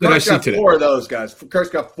did I see today? 4 of those guys.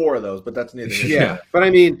 Kirk's got 4 of those, but that's neither. But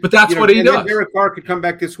I mean, that's what he does. Derek Carr could come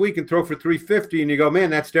back this week and throw for 350, and you go,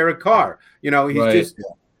 man, that's Derek Carr. He's just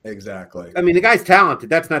exactly. I mean, the guy's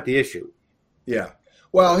talented. That's not the issue. Yeah.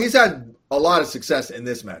 Well, he's had a lot of success in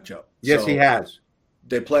this matchup. Yes, he has.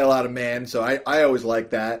 They play a lot of man, so I always like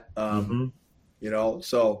that.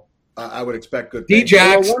 So I would expect good things.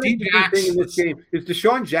 One thing in this game is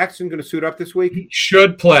Deshaun Jackson going to suit up this week? He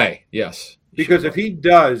should play, yes. Because if he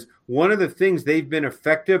does, one of the things they've been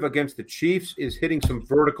effective against the Chiefs is hitting some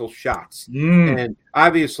vertical shots. And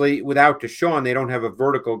obviously, without Deshaun, they don't have a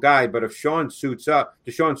vertical guy. But if Deshaun suits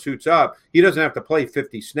up, he doesn't have to play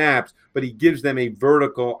 50 snaps, but he gives them a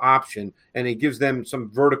vertical option, and he gives them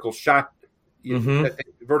some vertical shot.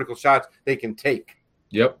 Vertical shots they can take.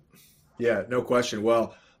 Yep. Yeah, no question.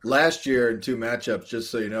 Well, last year in 2 matchups,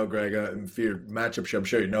 just so you know, Greg, for your matchup show, I'm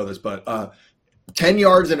sure you know this, but 10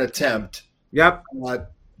 yards an attempt. Yep.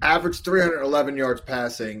 Average 311 yards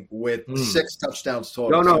passing with 6 touchdowns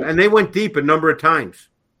total. No, and they went deep a number of times.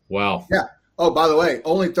 Wow. Yeah. Oh, by the way,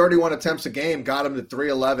 only 31 attempts a game got him to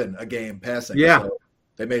 311 a game passing. Yeah. So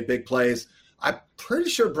they made big plays. I'm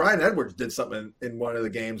pretty sure Brian Edwards did something in one of the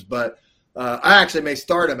games, but I actually may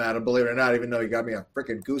start him at him, believe it or not, even though he got me a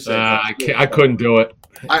freaking goose egg. I couldn't do it.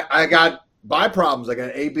 I got bye problems. I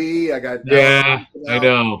got AB. I got I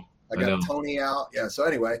know. I got Tony out. Yeah. So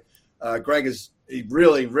anyway, Greg is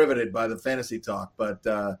really riveted by the fantasy talk, but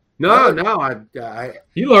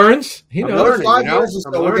he learns. He knows. Another 5 years or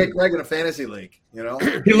so, we'll get Greg in a fantasy league.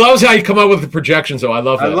 He loves how you come up with the projections. Though I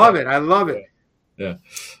love that. I love it. Yeah.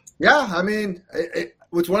 I mean,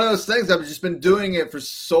 it's one of those things. I've just been doing it for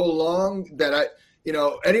so long that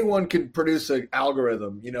anyone can produce an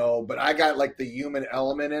algorithm, but I got like the human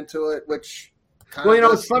element into it, which.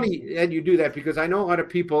 It's funny, Ed, you do that because I know a lot of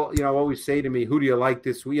people, always say to me, who do you like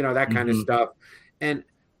this week? That kind of stuff. And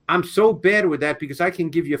I'm so bad with that because I can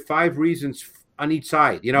give you 5 reasons on each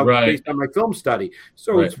side, based on my film study.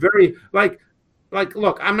 So it's very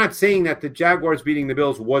look, I'm not saying that the Jaguars beating the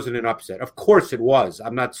Bills wasn't an upset. Of course it was.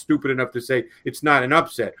 I'm not stupid enough to say it's not an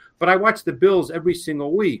upset. But I watch the Bills every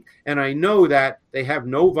single week, and I know that they have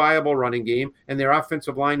no viable running game, and their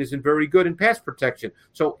offensive line isn't very good in pass protection.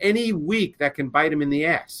 So any week that can bite them in the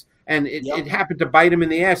ass. And it happened to bite them in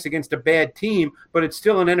the ass against a bad team, but it's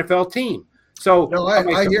still an NFL team. So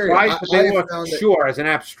I hear you. Sure, as an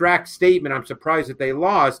abstract statement, I'm surprised that they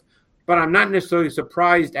lost, but I'm not necessarily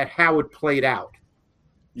surprised at how it played out.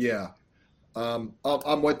 Yeah. I'm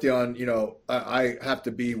with you on, I have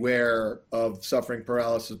to beware of suffering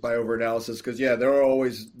paralysis by overanalysis because, there are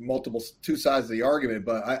always two sides of the argument,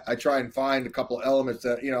 but I try and find a couple of elements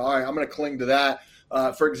that, all right, I'm going to cling to that.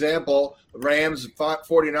 For example, Rams,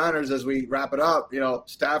 49ers, as we wrap it up,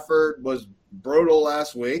 Stafford was brutal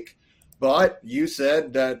last week, but you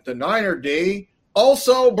said that the Niner D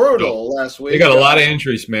also brutal last week. They got a lot of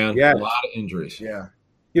injuries, man. Yeah. A lot of injuries. Yeah.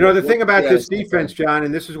 The thing about this defense, John,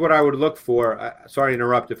 and this is what I would look for. Sorry to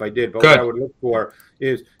interrupt if I did, but what I would look for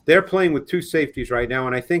is they're playing with 2 safeties right now,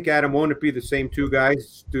 and I think, Adam, won't it be the same 2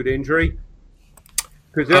 guys due to injury?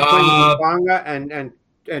 Because they're playing with Bonga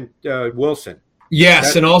and Wilson.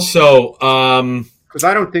 Yes, and also because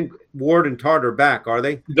I don't think Ward and Tart are back, are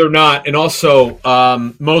they? They're not, and also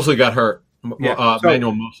Mosley got hurt.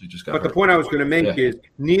 Manuel Mosley just got hurt. But the point I was going to make is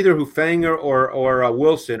neither Hufanga or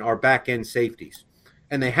Wilson are back-end safeties.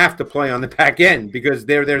 And they have to play on the back end because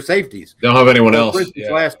they're their safeties. They don't have anyone else. For instance,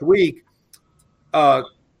 last week,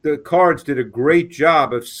 the Cards did a great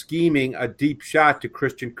job of scheming a deep shot to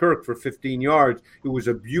Christian Kirk for 15 yards. It was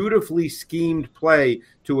a beautifully schemed play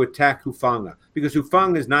to attack Hufanga because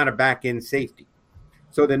Hufanga is not a back-end safety.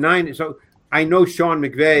 So I know Sean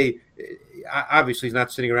McVay, obviously he's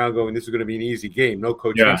not sitting around going, this is going to be an easy game. No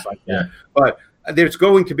coach thinks like that. But there's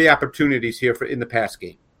going to be opportunities here in the pass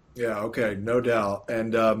game. Yeah, okay, no doubt.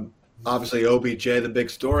 And obviously OBJ, the big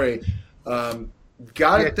story.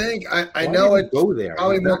 Gotta think. I know it's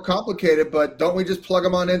probably more complicated, but don't we just plug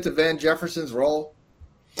him on into Van Jefferson's role?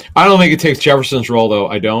 I don't think it takes Jefferson's role, though.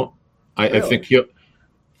 I don't. I think he'll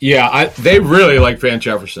 – they really like Van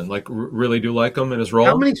Jefferson, really do like him in his role.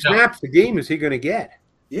 How many snaps a game is he going to get?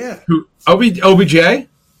 Yeah. OBJ?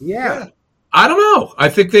 Yeah. I don't know. I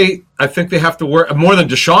think they have to work more than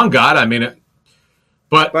Deshaun got. I mean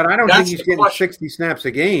But I don't think he's getting 60 snaps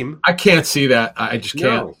a game. I can't see that. I just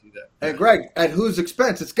can't see that. And Greg, at whose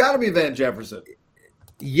expense? It's got to be Van Jefferson.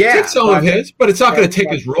 Yeah, take some of his, but it's not going to take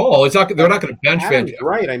his role. They're not going to bench Van Jefferson.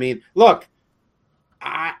 Right. I mean, look,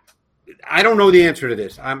 I don't know the answer to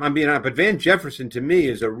this. I'm being honest, but Van Jefferson to me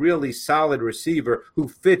is a really solid receiver who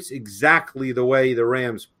fits exactly the way the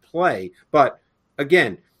Rams play. But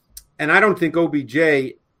again, and I don't think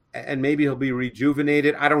OBJ. And maybe he'll be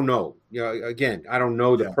rejuvenated. I don't know. Again, I don't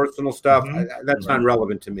know the personal stuff. That's not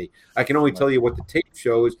relevant to me. I can only tell you what the tape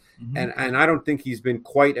shows, and I don't think he's been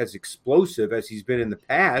quite as explosive as he's been in the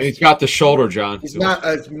past. And he's got the shoulder, John. He's not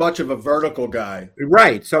as much of a vertical guy.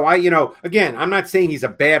 Right. So again, I'm not saying he's a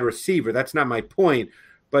bad receiver. That's not my point.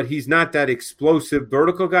 But he's not that explosive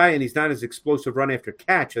vertical guy, and he's not as explosive run after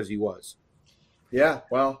catch as he was. Yeah,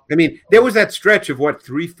 well. I mean, there was that stretch of,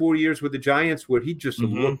 3-4 years with the Giants where he just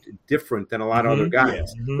looked different than a lot of other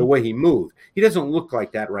guys, the way he moved. He doesn't look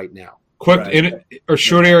like that right now.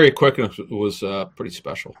 Short area quickness was pretty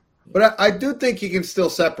special. But I do think he can still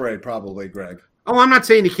separate probably, Greg. Oh, I'm not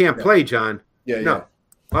saying he can't play, John. No.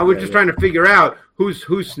 Well, we're just trying to figure out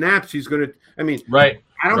whose snaps he's going to – I mean, right.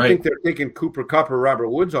 I don't think they're taking Cooper Kupp or Robert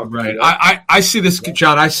Woods off. Right. I see this,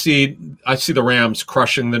 John. I see the Rams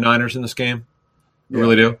crushing the Niners in this game. I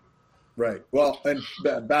really do. Right. Well, and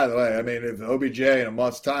by the way, I mean, if OBJ in a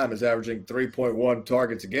month's time is averaging 3.1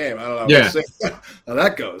 targets a game, I don't know. Yeah. We'll see how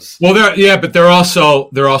that goes. Well, but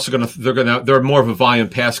they're more of a volume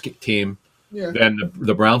pass team than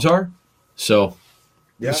the Browns are. So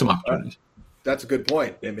there's some opportunities. That's a good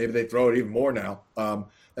point. And maybe they throw it even more now. And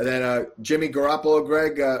then Jimmy Garoppolo,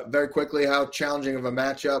 Greg, very quickly, how challenging of a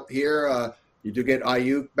matchup here. You do get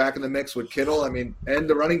Ayuk back in the mix with Kittle. I mean, and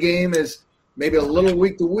the running game is maybe a little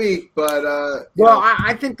week to week, but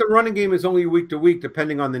I think the running game is only week to week,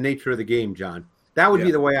 depending on the nature of the game, John. That would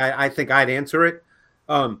be the way I think I'd answer it.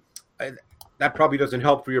 That probably doesn't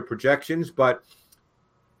help for your projections, but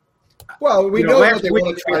we know what they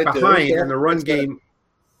want to try to do. And the run game.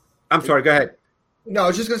 I'm sorry. Go ahead. No, I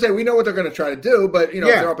was just going to say we know what they're going to try to do, but if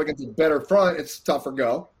they're up against a better front, it's tougher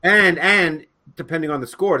go. And depending on the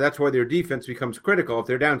score, that's where their defense becomes critical. If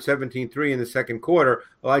they're down 17-3 in the second quarter,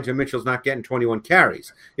 Elijah Mitchell's not getting 21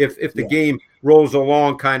 carries. If the game rolls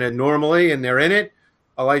along kind of normally and they're in it,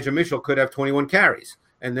 Elijah Mitchell could have 21 carries,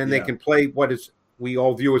 and then they can play what we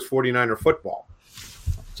all view as 49er football.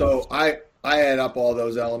 So I add up all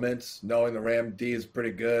those elements, knowing the Ram D is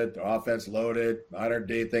pretty good, their offense loaded, Niner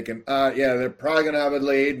D thinking, they're probably going to have a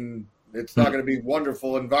lead, and it's not going to be a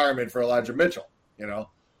wonderful environment for Elijah Mitchell,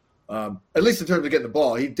 at least in terms of getting the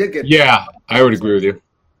ball. He did get. Yeah, I would agree with you.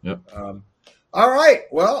 Yep. All right.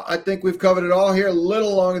 Well, I think we've covered it all here. A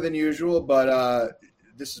little longer than usual, but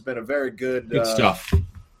this has been a very good stuff.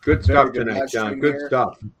 Good stuff tonight, John. Good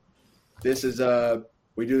stuff. This is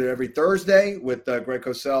we do it every Thursday with Greg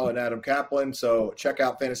Cosell and Adam Kaplan. So check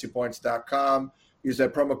out fantasypoints.com. Use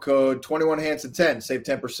that promo code 21Hanson10. Save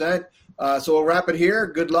 10%. So we'll wrap it here.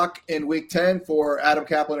 Good luck in Week 10 for Adam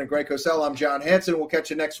Kaplan and Greg Cosell. I'm John Hanson. We'll catch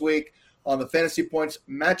you next week on the Fantasy Points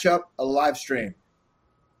Matchup Livestream.